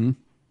 Mm-hmm.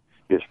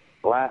 Just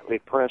lightly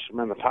press them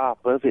in the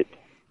top of it.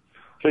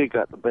 So you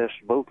got the best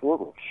of both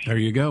worlds. There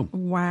you go.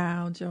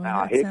 Wow, Joey,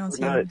 Now, that sounds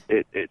hickory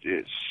good. nut,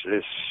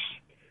 it's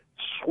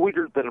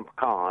sweeter than a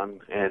pecan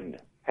and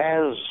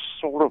has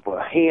sort of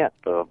a hint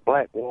of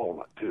black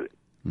walnut to it.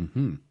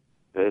 Mm-hmm.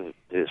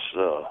 It's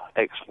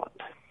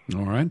excellent.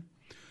 All right.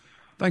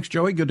 Thanks,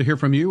 Joey. Good to hear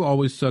from you.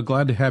 Always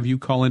glad to have you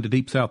call into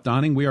Deep South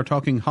Dining. We are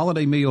talking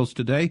holiday meals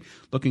today,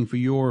 looking for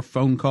your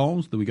phone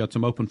calls. We got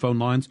some open phone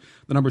lines.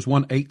 The number is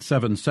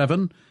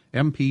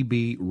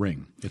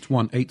 1-877-MPB-RING. It's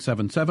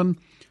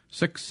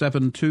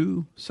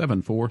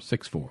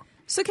 1-877-672-7464.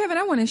 So, Kevin,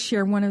 I want to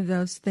share one of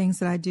those things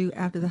that I do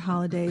after the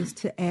holidays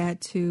to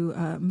add to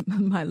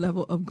my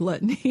level of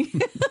gluttony.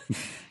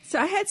 So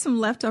I had some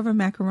leftover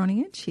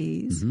macaroni and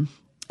cheese. Mm-hmm.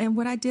 And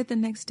what I did the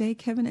next day,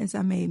 Kevin, is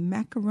I made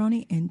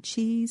macaroni and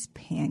cheese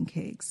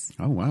pancakes.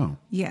 Oh, wow.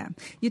 Yeah.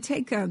 You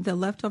take the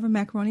leftover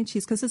macaroni and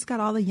cheese because it's got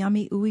all the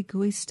yummy, ooey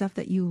gooey stuff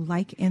that you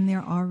like in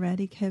there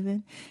already,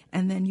 Kevin.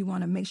 And then you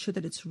want to make sure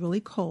that it's really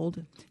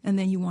cold. And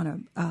then you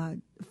want to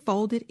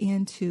fold it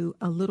into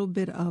a little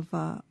bit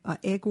of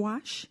egg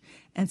wash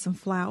and some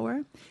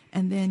flour.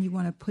 And then you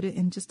want to put it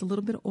in just a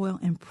little bit of oil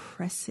and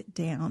press it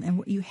down. And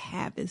what you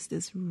have is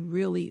this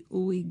really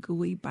ooey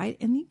gooey bite.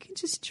 And you can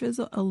just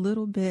drizzle a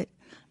little bit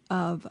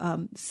of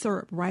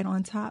syrup right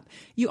on top.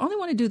 You only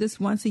want to do this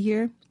once a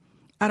year.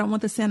 I don't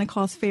want the Santa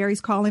Claus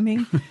fairies calling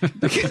me.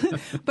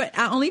 But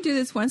I only do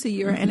this once a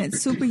year, and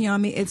it's super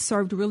yummy. It's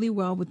served really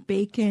well with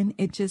bacon.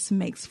 It just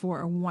makes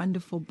for a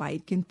wonderful bite. You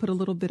can put a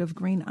little bit of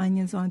green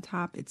onions on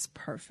top. It's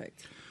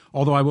perfect.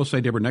 Although I will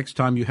say, Deborah, next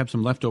time you have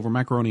some leftover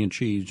macaroni and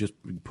cheese, just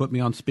put me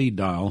on speed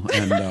dial,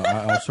 and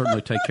I'll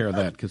certainly take care of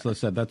that. Because, like I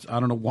said, I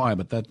don't know why,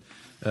 but that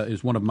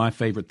is one of my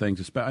favorite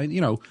things.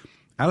 You know,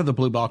 out of the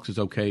blue box is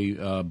okay,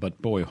 but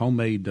boy,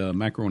 homemade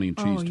macaroni and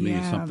cheese to me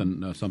is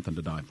something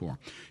to die for. You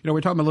know,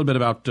 we're talking a little bit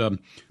about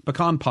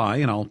pecan pie,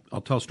 and I'll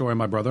tell a story of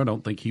my brother. I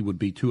don't think he would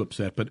be too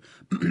upset, but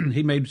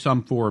he made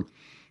some for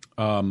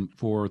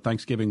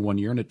Thanksgiving one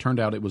year, and it turned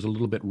out it was a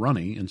little bit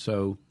runny, and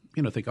so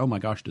think, oh my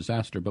gosh,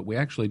 disaster. But we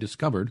actually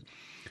discovered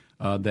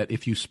that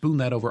if you spoon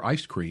that over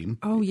ice cream,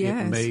 Oh,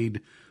 yes. it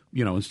made,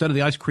 instead of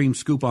the ice cream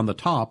scoop on the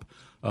top,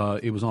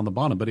 it was on the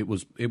bottom, but it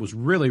was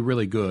really,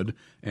 really good.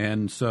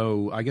 And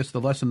so I guess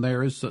the lesson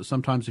there is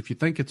sometimes if you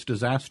think it's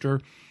disaster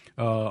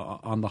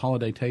on the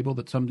holiday table,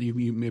 that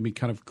you maybe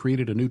kind of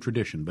created a new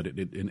tradition, but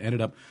it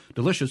ended up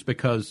delicious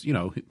because,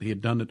 he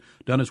had done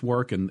his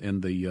work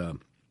and the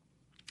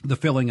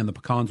filling and the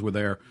pecans were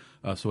there,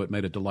 so it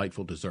made a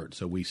delightful dessert.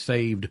 So we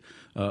saved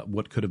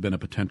what could have been a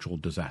potential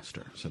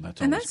disaster. So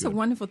that's the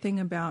wonderful thing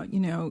about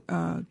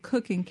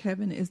cooking,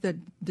 Kevin, is that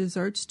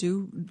desserts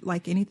do,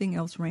 like anything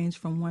else, range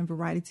from one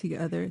variety to the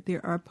other.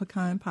 There are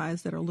pecan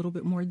pies that are a little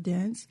bit more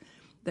dense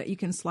that you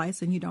can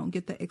slice and you don't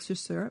get the extra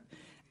syrup.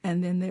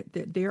 And then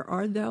there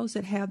are those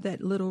that have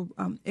that little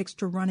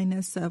extra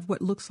runniness of what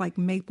looks like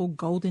maple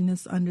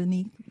goldenness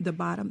underneath the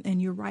bottom.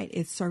 And you're right,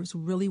 it serves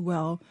really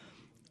well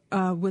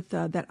with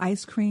that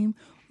ice cream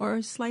or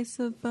a slice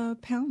of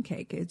pound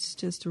cake. It's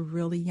just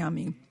really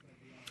yummy.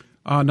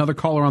 Another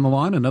caller on the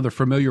line, another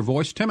familiar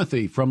voice,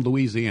 Timothy from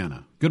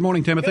Louisiana. Good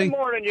morning, Timothy. Good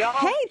morning, y'all.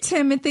 Hey,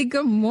 Timothy.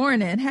 Good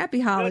morning.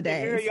 Happy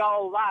holidays. Good to hear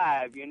y'all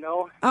live,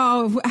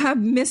 Oh, I've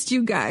missed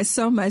you guys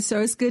so much,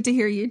 so it's good to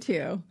hear you,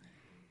 too.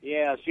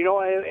 Yes,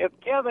 if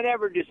Kevin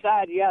ever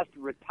decides he has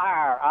to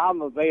retire,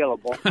 I'm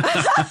available.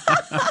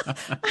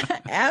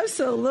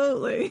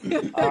 Absolutely.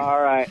 All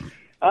right.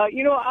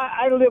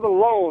 I live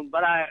alone,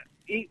 but I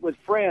eat with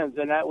friends,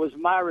 and that was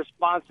my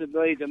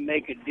responsibility to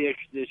make a dish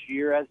this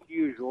year, as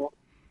usual.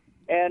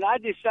 And I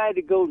decided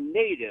to go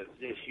native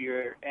this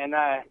year, and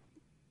I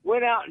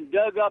went out and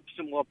dug up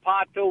some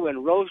wapato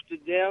and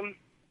roasted them,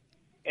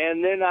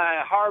 and then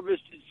I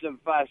harvested some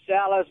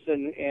physalis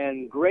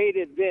and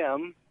grated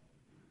them,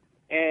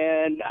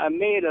 and I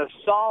made a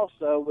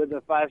salsa with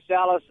the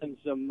physalis and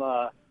some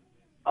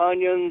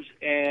onions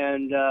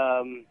and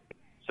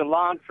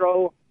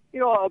cilantro.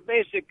 A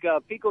basic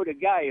pico de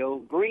gallo,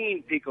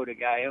 green pico de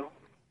gallo,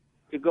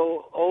 to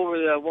go over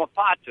the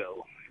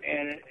wapato,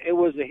 and it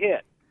was a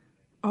hit.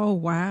 Oh,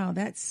 wow.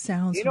 That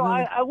sounds really...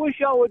 I wish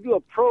y'all would do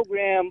a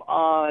program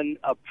on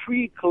a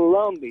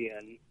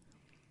pre-Columbian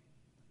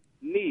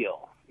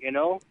meal,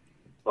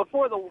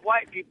 Before the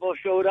white people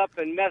showed up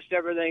and messed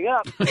everything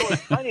up, there was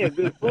plenty of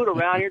good food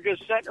around here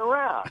just sitting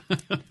around.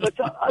 But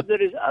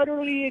that is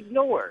utterly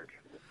ignored.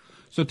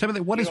 So,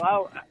 Timothy, what is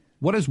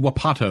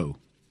wapato?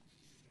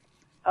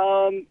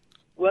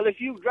 Well,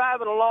 if you're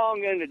driving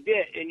along in the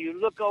ditch and you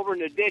look over in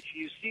the ditch,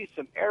 you see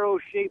some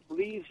arrow-shaped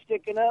leaves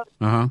sticking up.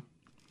 Uh-huh.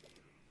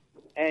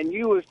 And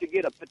you was to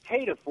get a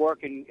potato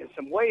fork and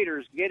some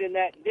waders, get in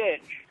that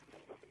ditch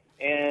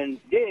and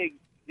dig,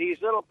 these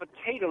little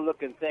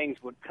potato-looking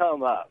things would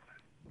come up.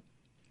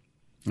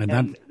 And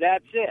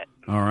that's it.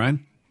 All right.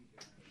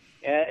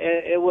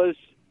 It was,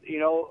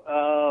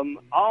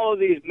 all of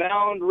these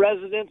mound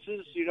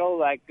residences,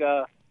 like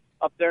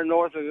up there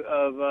north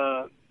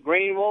of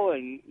Greenville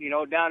and,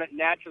 down at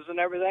Natchez and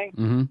everything.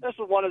 Mm-hmm. This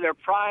was one of their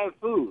prime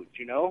foods,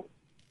 All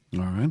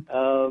right.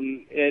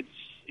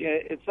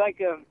 It's like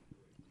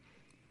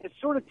it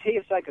sort of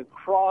tastes like a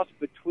cross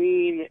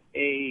between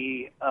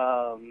a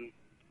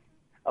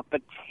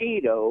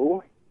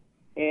potato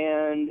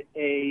and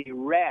a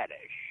radish.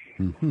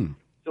 Mm-hmm.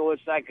 So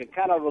it's like a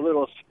kind of a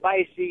little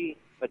spicy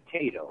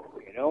potato,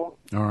 All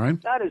right.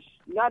 Not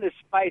as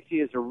spicy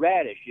as a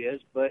radish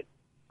is, but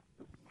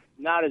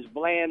not as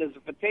bland as a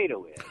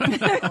potato is.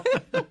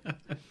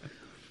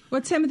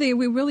 Well, Timothy,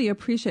 we really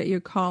appreciate your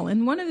call.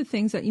 And one of the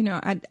things that,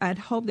 I'd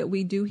hope that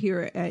we do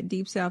here at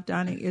Deep South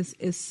Dining is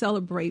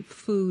celebrate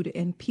food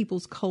and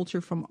people's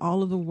culture from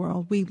all over the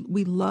world. We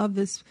love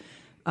this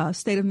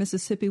state of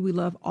Mississippi. We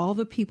love all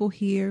the people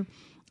here.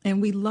 And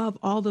we love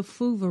all the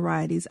food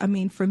varieties. I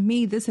mean, for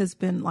me, this has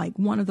been like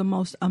one of the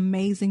most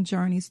amazing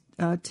journeys,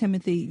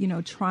 Timothy,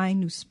 trying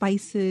new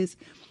spices,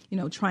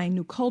 trying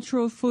new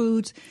cultural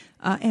foods,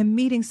 and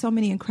meeting so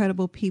many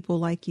incredible people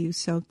like you.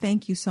 So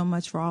thank you so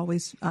much for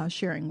always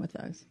sharing with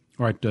us.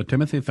 All right,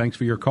 Timothy, thanks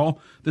for your call.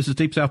 This is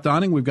Deep South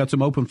Dining. We've got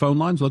some open phone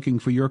lines looking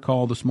for your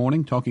call this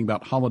morning, talking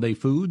about holiday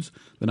foods.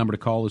 The number to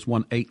call is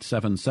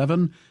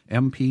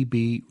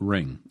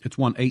 1-877-MPB-RING. It's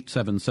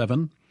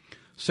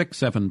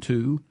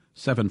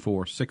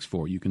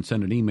 1-877-672-7464. You can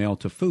send an email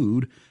to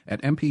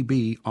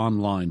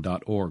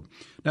food@mpbonline.org.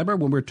 Now,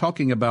 remember, when we were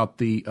talking about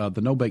the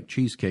no-bake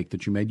cheesecake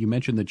that you made, you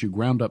mentioned that you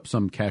ground up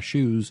some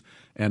cashews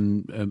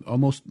and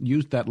almost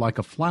used that like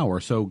a flour.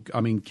 So,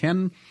 I mean,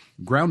 can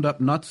ground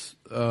up nuts,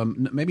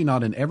 maybe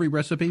not in every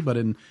recipe, but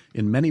in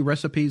many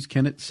recipes,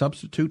 can it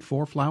substitute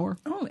for flour?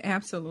 Oh,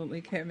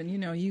 absolutely, Kevin.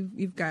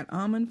 You've got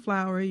almond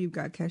flour, you've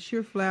got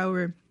cashew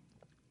flour.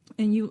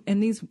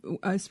 And these,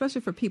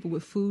 especially for people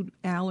with food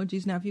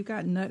allergies. Now, if you've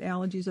got nut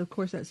allergies, of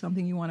course, that's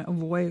something you want to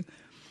avoid.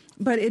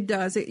 But it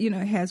does. It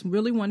has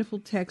really wonderful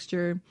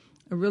texture,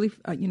 a really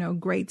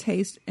great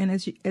taste. And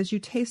as you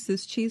taste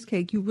this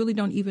cheesecake, you really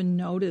don't even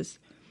notice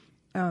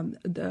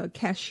the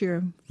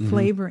cashew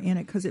flavor in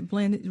it because it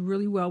blended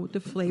really well with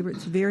the flavor.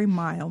 It's very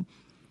mild,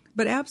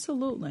 but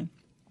absolutely.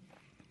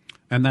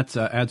 And that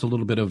adds a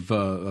little bit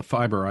of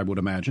fiber, I would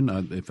imagine.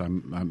 If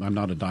I'm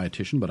not a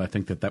dietitian, but I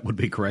think that would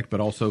be correct.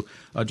 But also,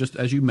 just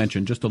as you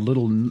mentioned, just a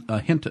little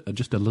hint,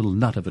 just a little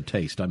nut of a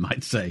taste, I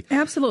might say.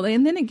 Absolutely,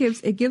 and then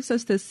it gives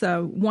us this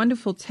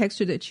wonderful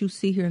texture that you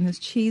see here in this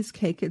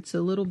cheesecake. It's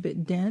a little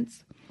bit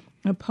dense,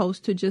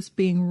 opposed to just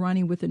being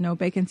runny with the no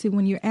bacon. See,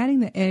 when you're adding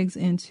the eggs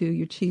into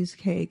your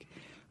cheesecake,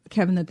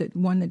 Kevin, the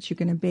one that you're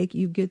going to bake,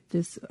 you get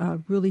this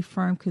really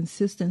firm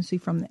consistency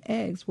from the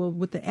eggs. Well,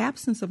 with the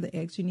absence of the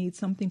eggs, you need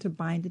something to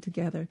bind it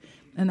together,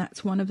 and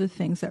that's one of the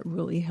things that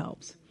really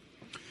helps.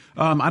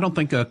 I don't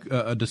think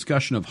a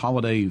discussion of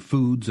holiday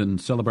foods and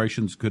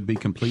celebrations could be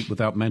complete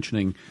without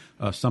mentioning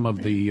some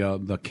of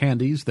the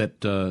candies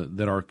that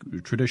are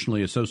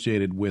traditionally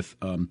associated with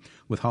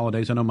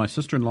holidays. I know my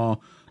sister-in-law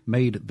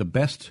made the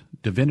best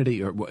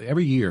divinity, or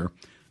every year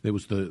there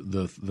was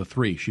the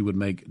three. She would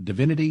make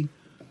divinity,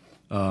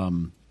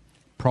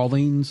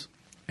 pralines,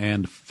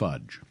 and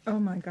fudge. Oh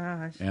my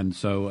gosh! And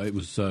so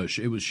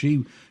she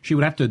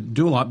would have to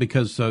do a lot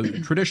because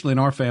traditionally in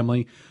our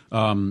family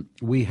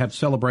we have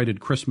celebrated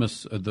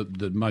Christmas.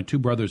 My two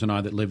brothers and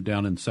I that live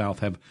down in South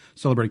have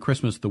celebrated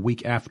Christmas the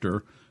week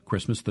after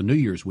Christmas, the New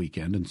Year's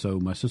weekend, and so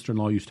my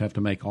sister-in-law used to have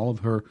to make all of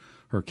her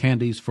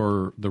candies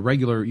for the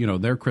regular,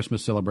 their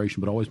Christmas celebration,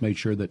 but always made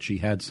sure that she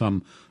had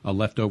some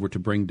left over to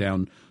bring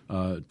down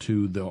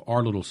to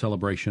our little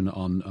celebration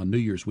on New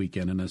Year's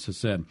weekend. And as I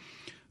said,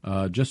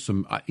 just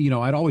some,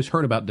 I'd always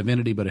heard about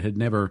divinity, but I had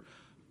never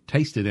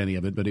tasted any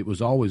of it. But it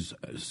was always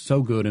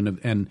so good,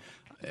 and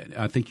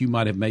I think you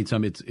might have made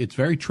some. It's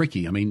very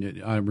tricky. I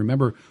mean, I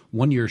remember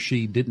one year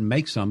she didn't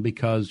make some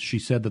because she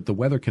said that the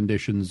weather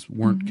conditions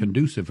weren't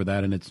conducive for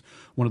that, and it's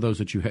one of those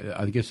that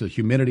I guess the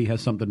humidity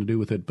has something to do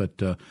with it. But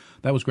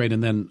that was great.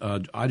 And then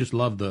I just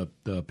love the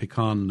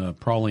pecan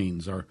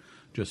pralines are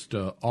just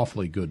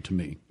awfully good to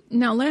me.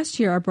 Now, last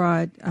year I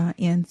brought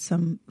in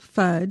some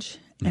fudge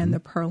and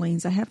the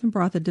pralines. I haven't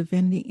brought the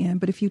divinity in,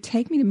 but if you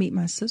take me to meet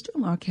my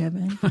sister-in-law,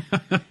 Kevin,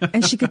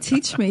 and she could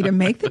teach me to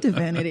make the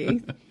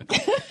divinity.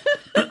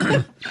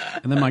 And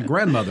then my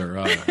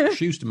grandmother,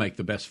 she used to make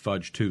the best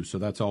fudge too, so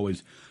that's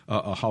always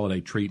a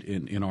holiday treat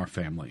in our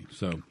family.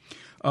 So,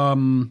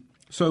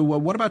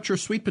 what about your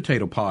sweet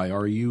potato pie?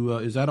 Are you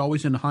is that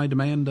always in high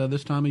demand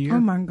this time of year? Oh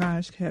my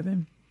gosh,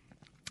 Kevin!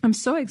 I'm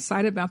so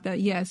excited about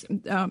that. Yes,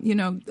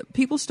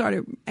 people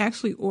started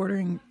actually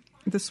ordering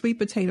the sweet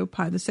potato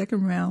pie, the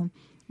second round,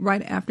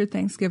 right after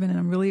Thanksgiving, and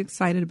I'm really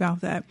excited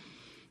about that.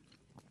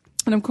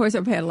 And of course,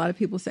 I've had a lot of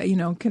people say,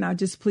 can I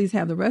just please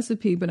have the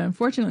recipe? But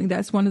unfortunately,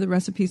 that's one of the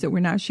recipes that we're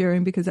not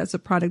sharing because that's a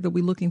product that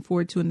we're looking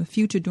forward to in the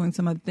future doing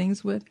some other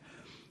things with.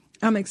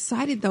 I'm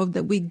excited, though,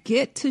 that we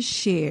get to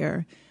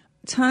share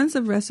tons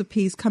of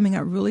recipes coming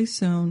up really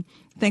soon,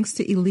 thanks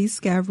to Elise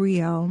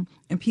Gabrielle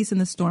and Peace in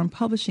the Storm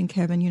Publishing,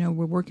 Kevin.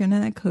 We're working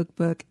on that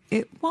cookbook.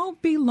 It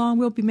won't be long.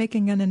 We'll be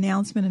making an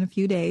announcement in a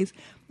few days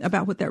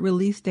about what that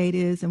release date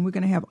is, and we're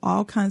going to have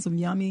all kinds of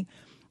yummy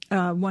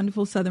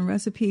wonderful Southern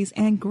recipes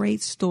and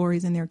great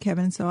stories in there,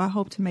 Kevin. So I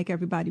hope to make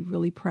everybody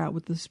really proud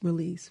with this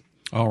release.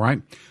 All right.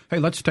 Hey,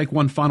 let's take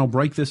one final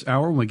break this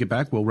hour. When we get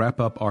back, we'll wrap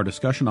up our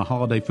discussion on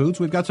holiday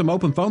foods. We've got some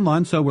open phone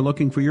lines, so we're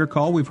looking for your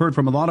call. We've heard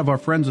from a lot of our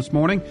friends this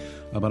morning,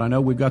 but I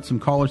know we've got some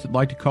callers that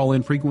like to call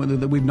in frequently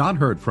that we've not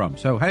heard from.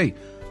 So, hey,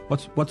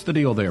 what's the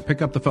deal there?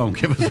 Pick up the phone.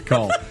 Give us a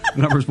call.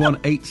 The number's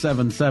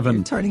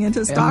 1-877 turning into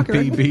a stalker.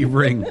 MPB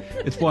ring.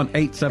 It's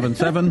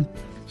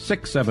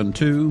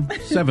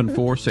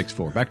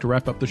 1-877-672-7464. Back to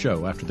wrap up the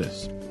show after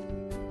this.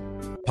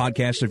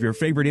 Podcasts of your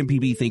favorite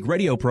MPB Think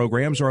Radio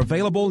programs are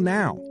available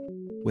now.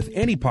 With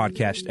any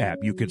podcast app,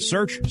 you could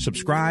search,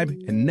 subscribe,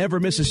 and never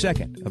miss a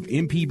second of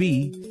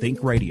MPB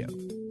Think Radio.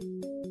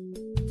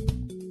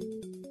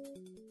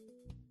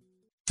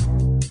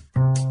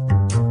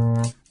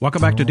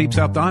 Welcome back to Deep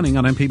South Dining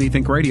on MPB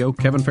Think Radio.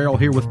 Kevin Farrell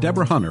here with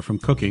Deborah Hunter from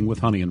Cooking with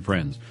Honey and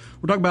Friends.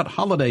 We're talking about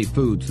holiday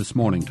foods this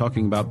morning,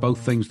 talking about both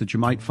things that you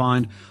might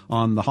find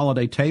on the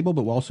holiday table,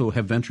 but we also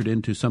have ventured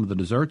into some of the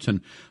desserts.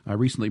 And I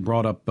recently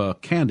brought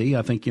up candy.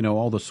 I think,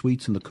 all the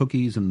sweets and the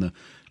cookies and the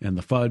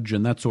fudge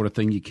and that sort of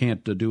thing you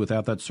can't do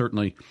without that.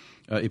 Certainly,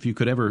 if you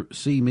could ever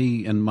see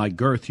me and my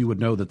girth, you would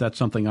know that that's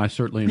something I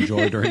certainly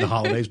enjoy during the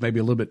holidays, maybe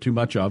a little bit too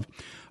much of.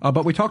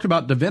 But we talked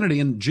about divinity,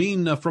 and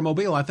Gene from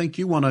Mobile, I think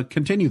you want to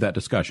continue that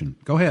discussion.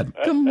 Go ahead.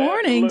 Good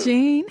morning,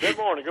 Gene. Good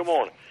morning.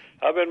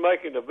 I've been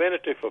making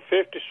divinity for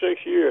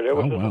 56 years.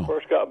 Ever since I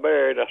first got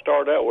married, I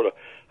started out with a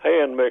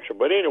hand mixer.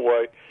 But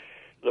anyway,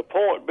 the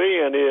point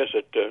being is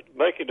that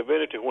making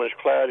divinity when it's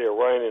cloudy or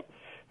raining,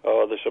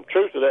 there's some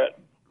truth to that.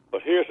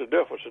 But here's the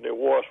difference, and it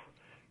was,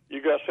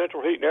 you got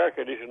central heat and air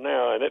conditioning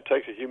now, and it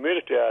takes the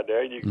humidity out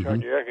there. You can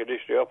turn your air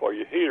conditioner up or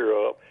your heater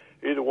up,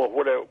 either one,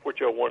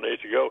 whichever one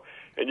needs to go.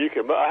 And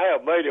I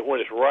have made it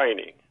when it's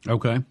raining.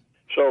 Okay.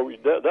 So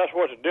that's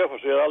what the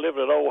difference is. I lived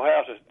in an old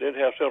house that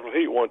didn't have central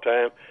heat one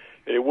time,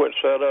 and it wouldn't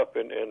set up,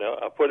 and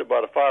I put it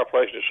by the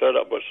fireplace and it set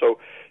up. But so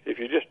if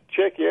you just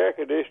check your air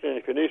conditioning,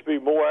 if it needs to be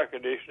more air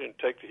conditioning,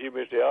 take the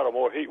humidity out or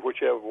more heat,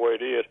 whichever way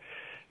it is,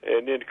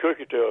 and then cook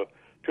it to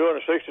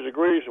 260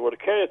 degrees with a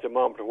can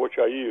thermometer, which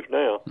I use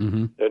now,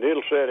 and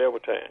it'll set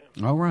every time.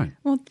 All right.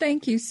 Well,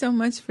 thank you so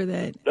much for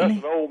that. That's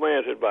an old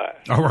man's advice.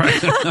 All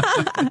right.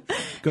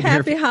 Good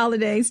Happy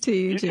holidays to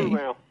you, You too, Gene.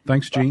 ma'am.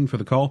 Thanks, Gene, for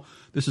the call.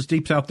 This is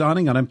Deep South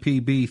Dining on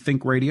MPB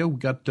Think Radio. We've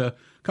got a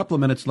couple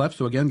of minutes left,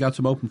 so again, got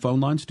some open phone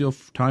lines. Still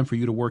time for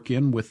you to work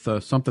in with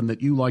something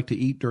that you like to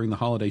eat during the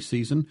holiday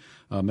season.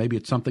 Maybe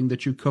it's something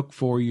that you cook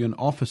for an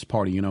office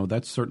party. You know,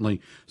 that's certainly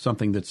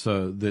something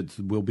that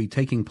will be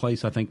taking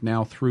place, I think,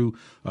 now through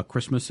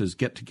Christmas, is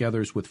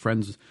get-togethers with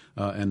friends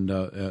and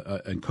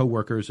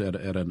coworkers at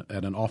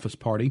an office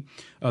party.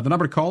 The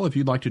number to call if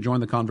you'd like to join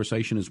the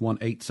conversation is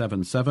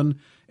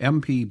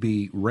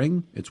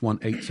 1-877-MPB-RING. It's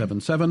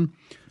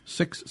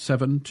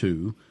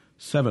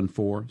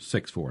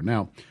 1-877-672-7464.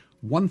 Now,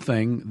 one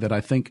thing that I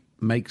think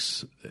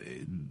makes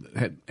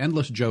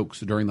endless jokes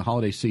during the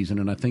holiday season,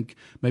 and I think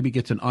maybe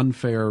gets an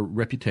unfair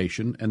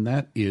reputation, and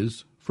that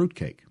is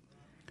fruitcake.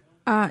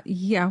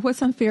 Yeah,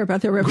 what's unfair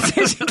about their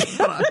reputation?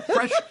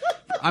 Fresh,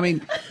 I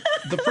mean,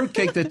 the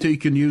fruitcake that you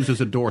can use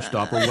as a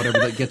doorstop or whatever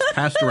that gets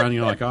passed around,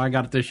 you're like, oh, I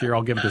got it this year,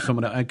 I'll give it to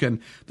someone else.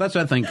 That's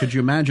that thing. Could you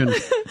imagine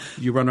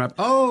you run around,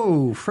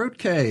 oh,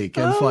 fruitcake.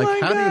 And it's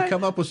like, how do you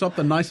come up with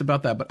something nice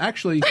about that? But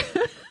actually,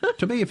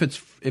 to me, if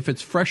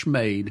it's fresh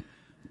made,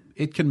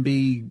 it can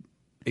be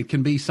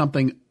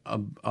something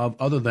of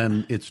other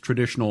than its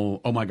traditional,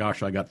 oh my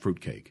gosh, I got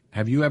fruitcake.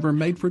 Have you ever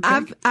made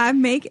fruitcake? I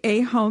make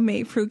a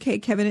homemade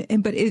fruitcake, Kevin,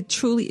 but it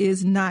truly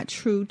is not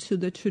true to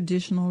the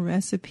traditional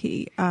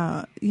recipe.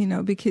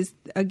 Because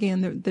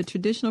again, the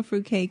traditional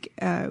fruitcake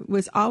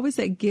was always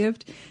that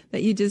gift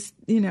that you just,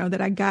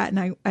 that I got, and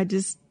I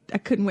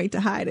couldn't wait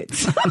to hide it.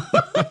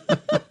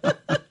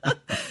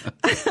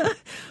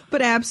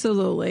 But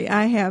absolutely,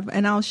 I have,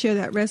 and I'll share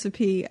that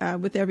recipe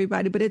with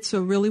everybody. But it's a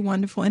really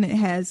wonderful, and it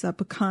has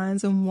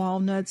pecans and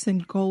walnuts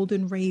and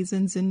golden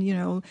raisins and,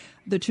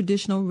 the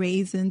traditional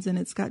raisins, and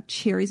it's got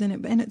cherries in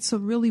it. And it's a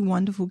really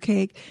wonderful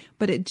cake,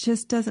 but it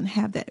just doesn't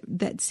have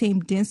that same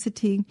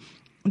density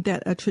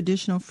that a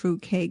traditional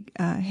fruit cake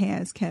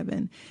has,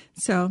 Kevin.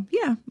 So,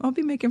 yeah, I'll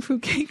be making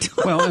fruit cake.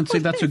 Well, and see,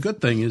 that's a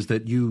good thing is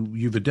that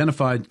you've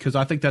identified, because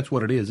I think that's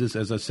what it is,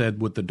 as I said,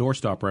 with the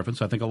doorstop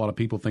reference. I think a lot of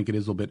people think it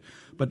is a little bit,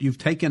 but you've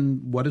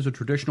taken what is a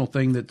traditional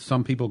thing that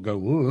some people go,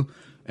 ooh,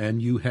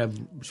 and you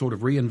have sort of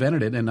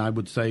reinvented it, and I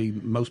would say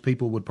most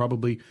people would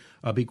probably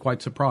be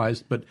quite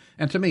surprised.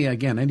 And to me,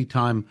 again,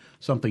 anytime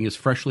something is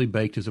freshly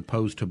baked as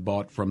opposed to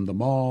bought from the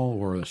mall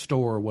or a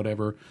store or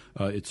whatever,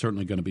 it's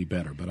certainly going to be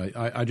better. But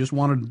I just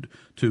wanted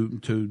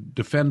to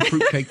defend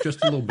fruitcake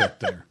just a little bit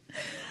there.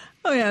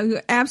 Oh, yeah,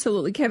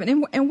 absolutely,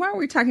 Kevin. And while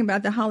we're talking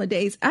about the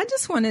holidays, I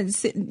just wanted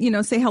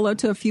to say hello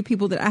to a few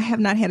people that I have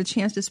not had a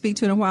chance to speak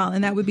to in a while,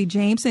 and that would be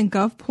James in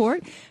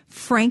Gulfport,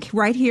 Frank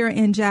right here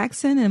in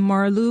Jackson, and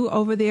Marlou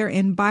over there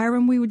in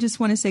Byram. We would just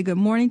want to say good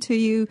morning to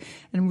you,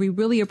 and we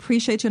really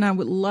appreciate you, and I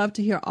would love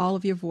to hear all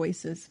of your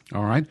voices.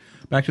 All right.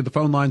 Back to the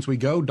phone lines we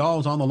go.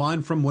 Doll's on the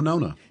line from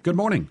Winona. Good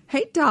morning.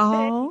 Hey,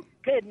 Doll.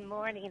 Good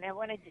morning. I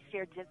wanted to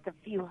share just a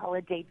few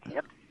holiday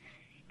tips,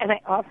 and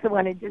I also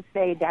wanted to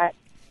say that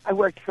I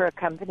worked for a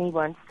company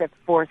once that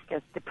forced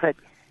us to put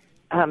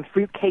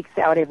fruitcakes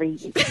out every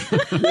year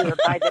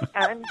by the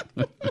tons,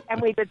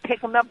 and we would pick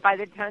them up by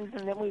the tons,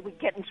 and then we would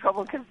get in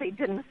trouble because they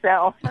didn't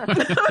sell.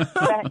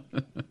 But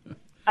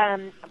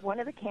one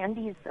of the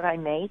candies that I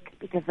make,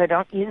 because I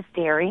don't use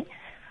dairy,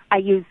 I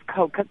use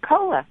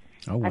Coca-Cola.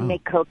 Oh, wow. I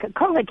make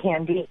Coca-Cola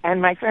candy,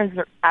 and my friends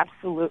are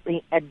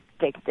absolutely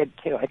addicted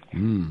to it.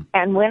 Mm.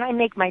 And when I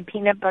make my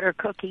peanut butter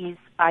cookies,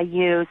 I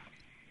use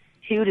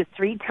 2 to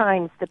 3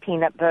 times the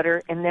peanut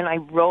butter, and then I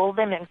roll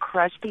them in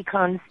crushed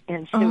pecans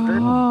and sugar.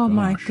 Oh,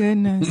 my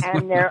goodness.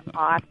 And they're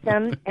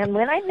awesome. And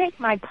when I make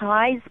my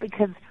pies,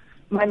 because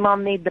my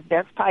mom made the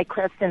best pie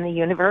crust in the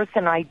universe,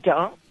 and I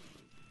don't,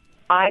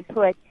 I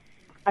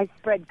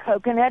spread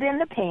coconut in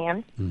the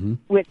pan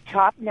with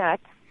chopped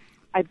nuts.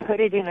 I put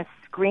it in a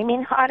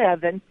screaming hot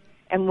oven,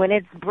 and when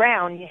it's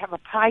brown, you have a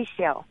pie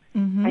shell.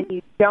 And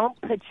you don't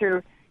put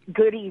your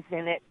goodies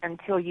in it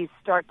until you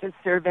start to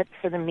serve it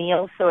for the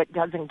meal so it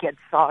doesn't get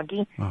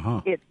soggy.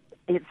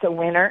 It's a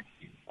winner.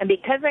 And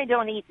because I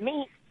don't eat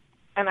meat,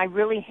 and I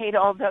really hate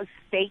all those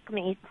fake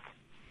meats,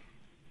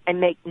 I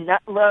make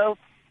nut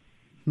loaves,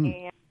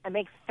 and I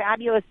make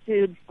fabulous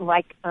foods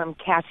like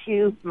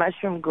cashew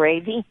mushroom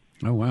gravy.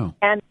 Oh, wow.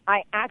 And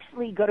I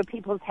actually go to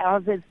people's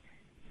houses,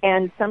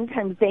 and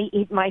sometimes they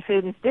eat my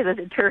food instead of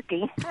the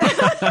turkey.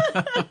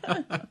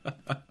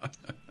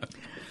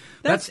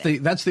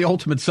 That's the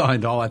ultimate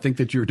sign, Doll. I think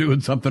that you're doing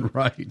something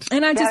right.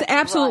 And I just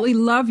absolutely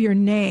love your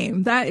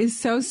name. That is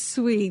so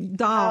sweet,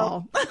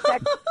 Doll. Oh,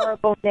 that's a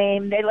horrible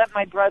name. They let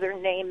my brother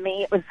name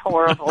me. It was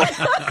horrible.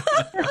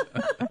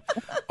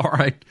 All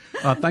right.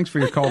 Thanks for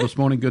your call this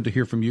morning. Good to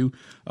hear from you.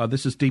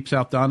 This is Deep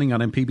South Dining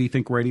on MPB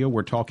Think Radio.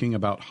 We're talking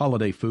about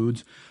holiday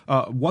foods.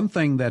 One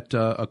thing that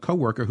a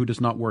coworker who does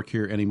not work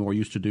here anymore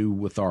used to do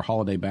with our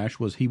holiday bash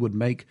was he would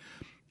make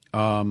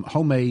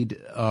homemade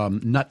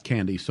nut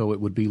candy. So it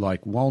would be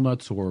like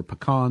walnuts or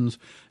pecans,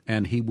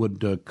 and he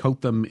would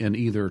coat them in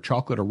either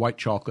chocolate or white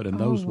chocolate, and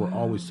those were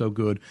always so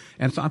good.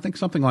 And so I think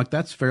something like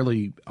that's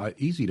fairly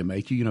easy to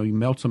make. You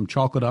melt some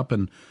chocolate up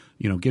and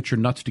get your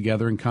nuts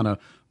together and kind of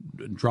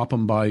drop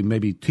them by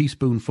maybe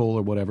teaspoonful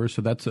or whatever.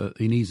 So that's an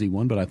easy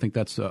one, but I think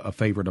that's a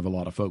favorite of a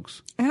lot of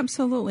folks.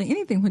 Absolutely.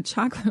 Anything with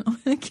chocolate on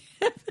it,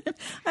 Kevin.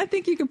 I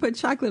think you could put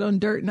chocolate on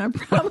dirt and I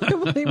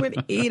probably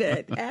would eat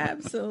it.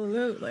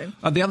 Absolutely.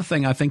 The other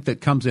thing I think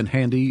that comes in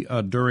handy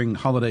during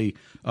holiday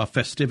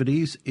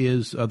festivities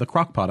is the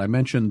crock pot. I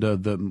mentioned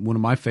one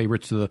of my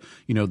favorites, the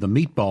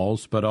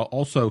meatballs, but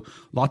also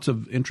lots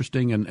of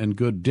interesting and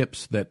good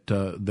dips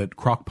that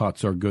crock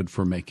pots are good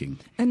for making.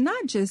 And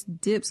not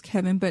just dips,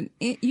 Kevin, but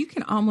you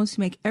can almost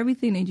make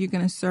everything that you're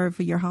going to serve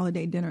for your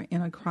holiday dinner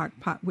in a crock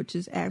pot, which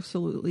is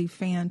absolutely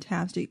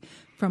fantastic.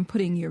 From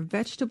putting your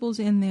vegetables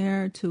in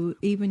there to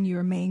even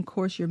your main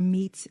course, your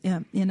meats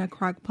in a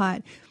crock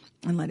pot,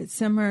 and let it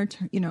simmer.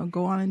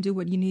 Go on and do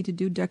what you need to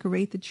do.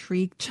 Decorate the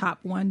tree, chop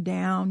one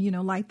down.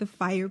 Light the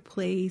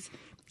fireplace,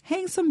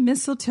 hang some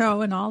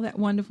mistletoe, and all that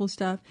wonderful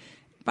stuff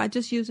by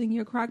just using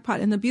your crock pot.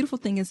 And the beautiful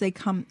thing is they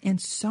come in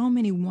so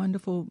many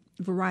wonderful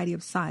variety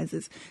of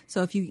sizes.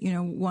 So if you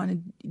want to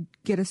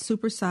get a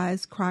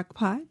supersized crock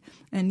pot,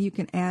 and you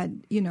can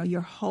add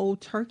your whole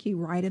turkey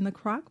right in the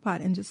crock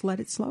pot and just let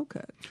it slow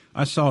cook.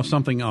 I saw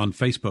something on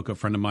Facebook a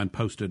friend of mine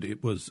posted.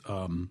 It was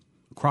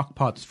crock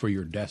pots for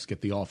your desk at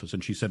the office,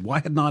 and she said,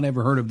 "Why had not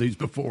ever heard of these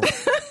before?"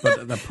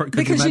 But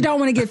because you don't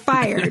want to get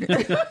fired.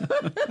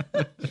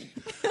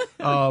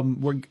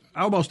 We're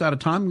almost out of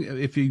time.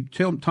 If you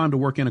take time to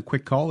work in a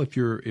quick call, if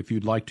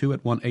you'd like to,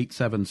 at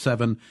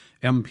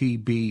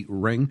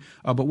 1-877-MPB-RING.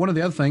 But one of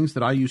the other things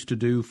that I used to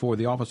do for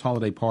the office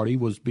holiday party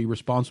was be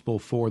responsible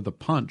for the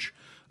punch,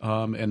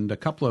 and a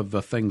couple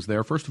of things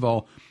there. First of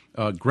all,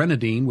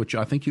 grenadine, which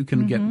I think you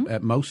can get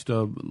at most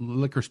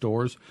liquor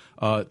stores.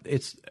 To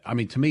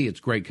me, it's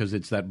great because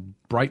it's that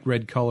bright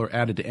red color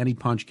added to any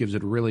punch, gives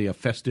it really a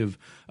festive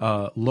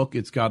look.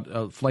 It's got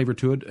a flavor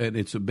to it, and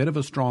it's a bit of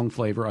a strong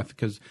flavor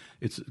because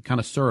it's kind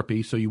of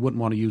syrupy, so you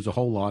wouldn't want to use a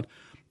whole lot.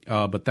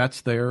 But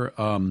that's there.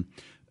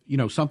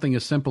 Something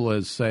as simple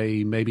as,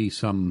 say, maybe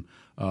some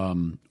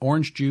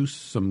orange juice,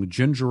 some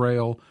ginger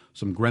ale,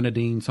 some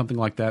grenadine, something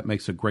like that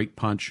makes a great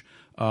punch.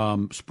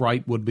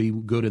 Sprite would be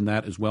good in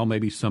that as well.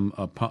 Maybe some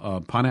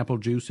pineapple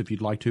juice if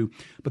you'd like to.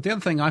 But the other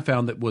thing I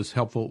found that was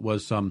helpful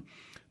was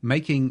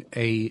making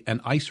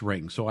an ice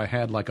ring. So I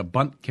had like a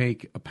bundt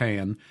cake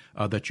pan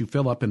that you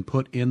fill up and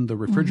put in the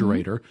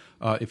refrigerator.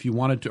 If you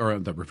wanted to, or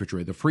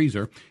the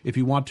freezer. If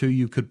you want to,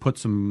 you could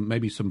put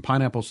maybe some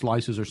pineapple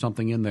slices or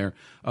something in there.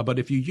 But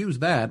if you use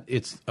that,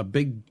 it's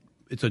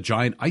a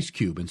giant ice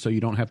cube, and so you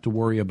don't have to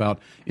worry about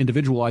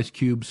individual ice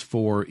cubes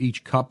for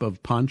each cup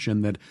of punch,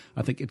 and that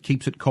I think it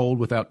keeps it cold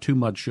without too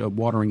much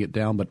watering it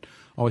down. But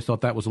I always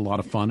thought that was a lot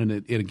of fun. And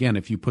it again,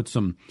 if you put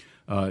some,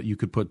 you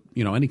could put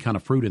any kind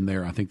of fruit in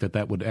there. I think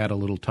that would add a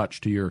little touch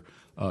to your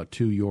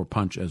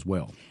punch as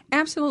well.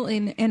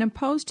 Absolutely, and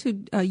opposed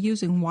to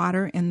using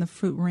water in the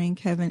fruit ring,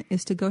 Kevin,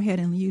 is to go ahead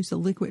and use the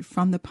liquid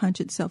from the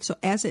punch itself. So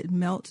as it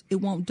melts, it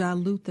won't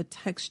dilute the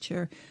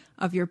texture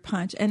of your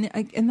punch, and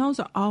those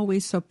are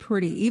always so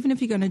pretty. Even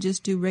if you're going to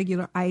just do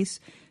regular ice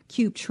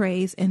cube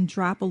trays and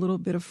drop a little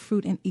bit of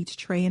fruit in each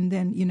tray, and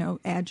then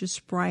add your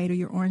Sprite or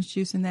your orange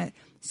juice in that.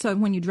 So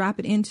when you drop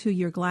it into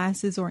your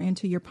glasses or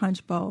into your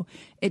punch bowl,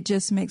 it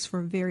just makes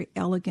for a very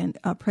elegant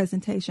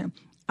presentation.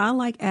 I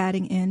like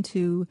adding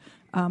into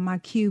my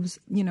cubes,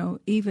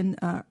 even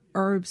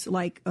herbs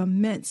like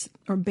mint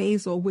or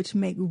basil, which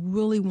make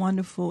really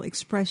wonderful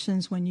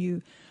expressions when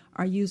you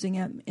are using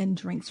it in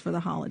drinks for the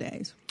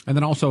holidays. And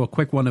then also a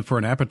quick one for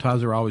an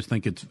appetizer. I always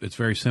think it's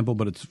very simple,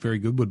 but it's very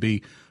good. Would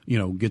be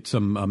get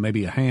some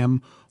maybe a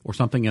ham or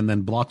something, and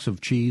then blocks of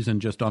cheese, and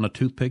just on a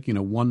toothpick,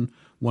 one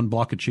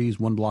block of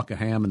cheese, one block of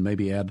ham, and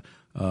maybe add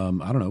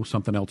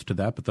something else to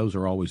that. But those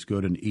are always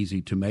good and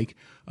easy to make.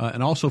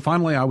 And also,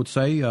 finally, I would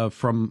say I've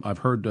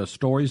heard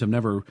stories.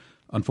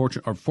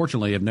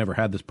 Fortunately, I've never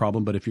had this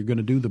problem. But if you're going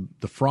to do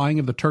the frying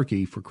of the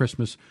turkey for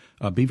Christmas,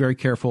 be very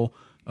careful.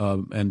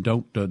 And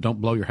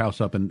don't blow your house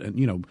up,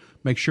 and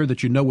make sure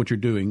that you know what you're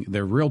doing.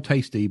 They're real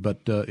tasty, but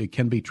it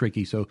can be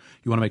tricky. So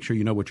you want to make sure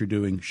you know what you're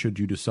doing should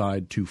you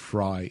decide to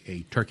fry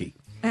a turkey.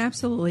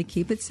 Absolutely.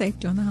 Keep it safe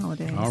during the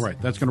holidays. All right.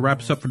 That's going to wrap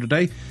us up for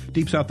today.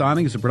 Deep South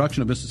Dining is a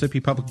production of Mississippi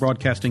Public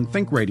Broadcasting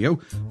Think Radio,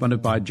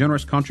 funded by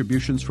generous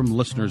contributions from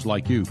listeners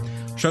like you.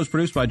 Show's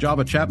produced by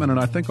Java Chapman, and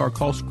I think our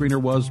call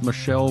screener was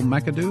Michelle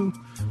McAdoo.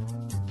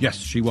 Yes,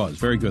 she was.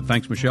 Very good.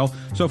 Thanks, Michelle.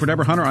 So for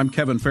Deborah Hunter, I'm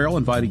Kevin Farrell,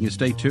 inviting you to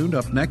stay tuned.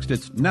 Up next,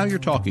 it's Now You're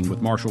Talking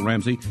with Marshall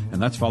Ramsey,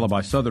 and that's followed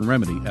by Southern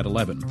Remedy at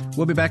 11.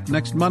 We'll be back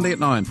next Monday at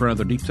 9 for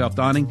another Deep South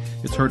Dining.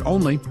 It's heard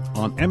only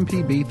on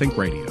MPB Think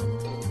Radio.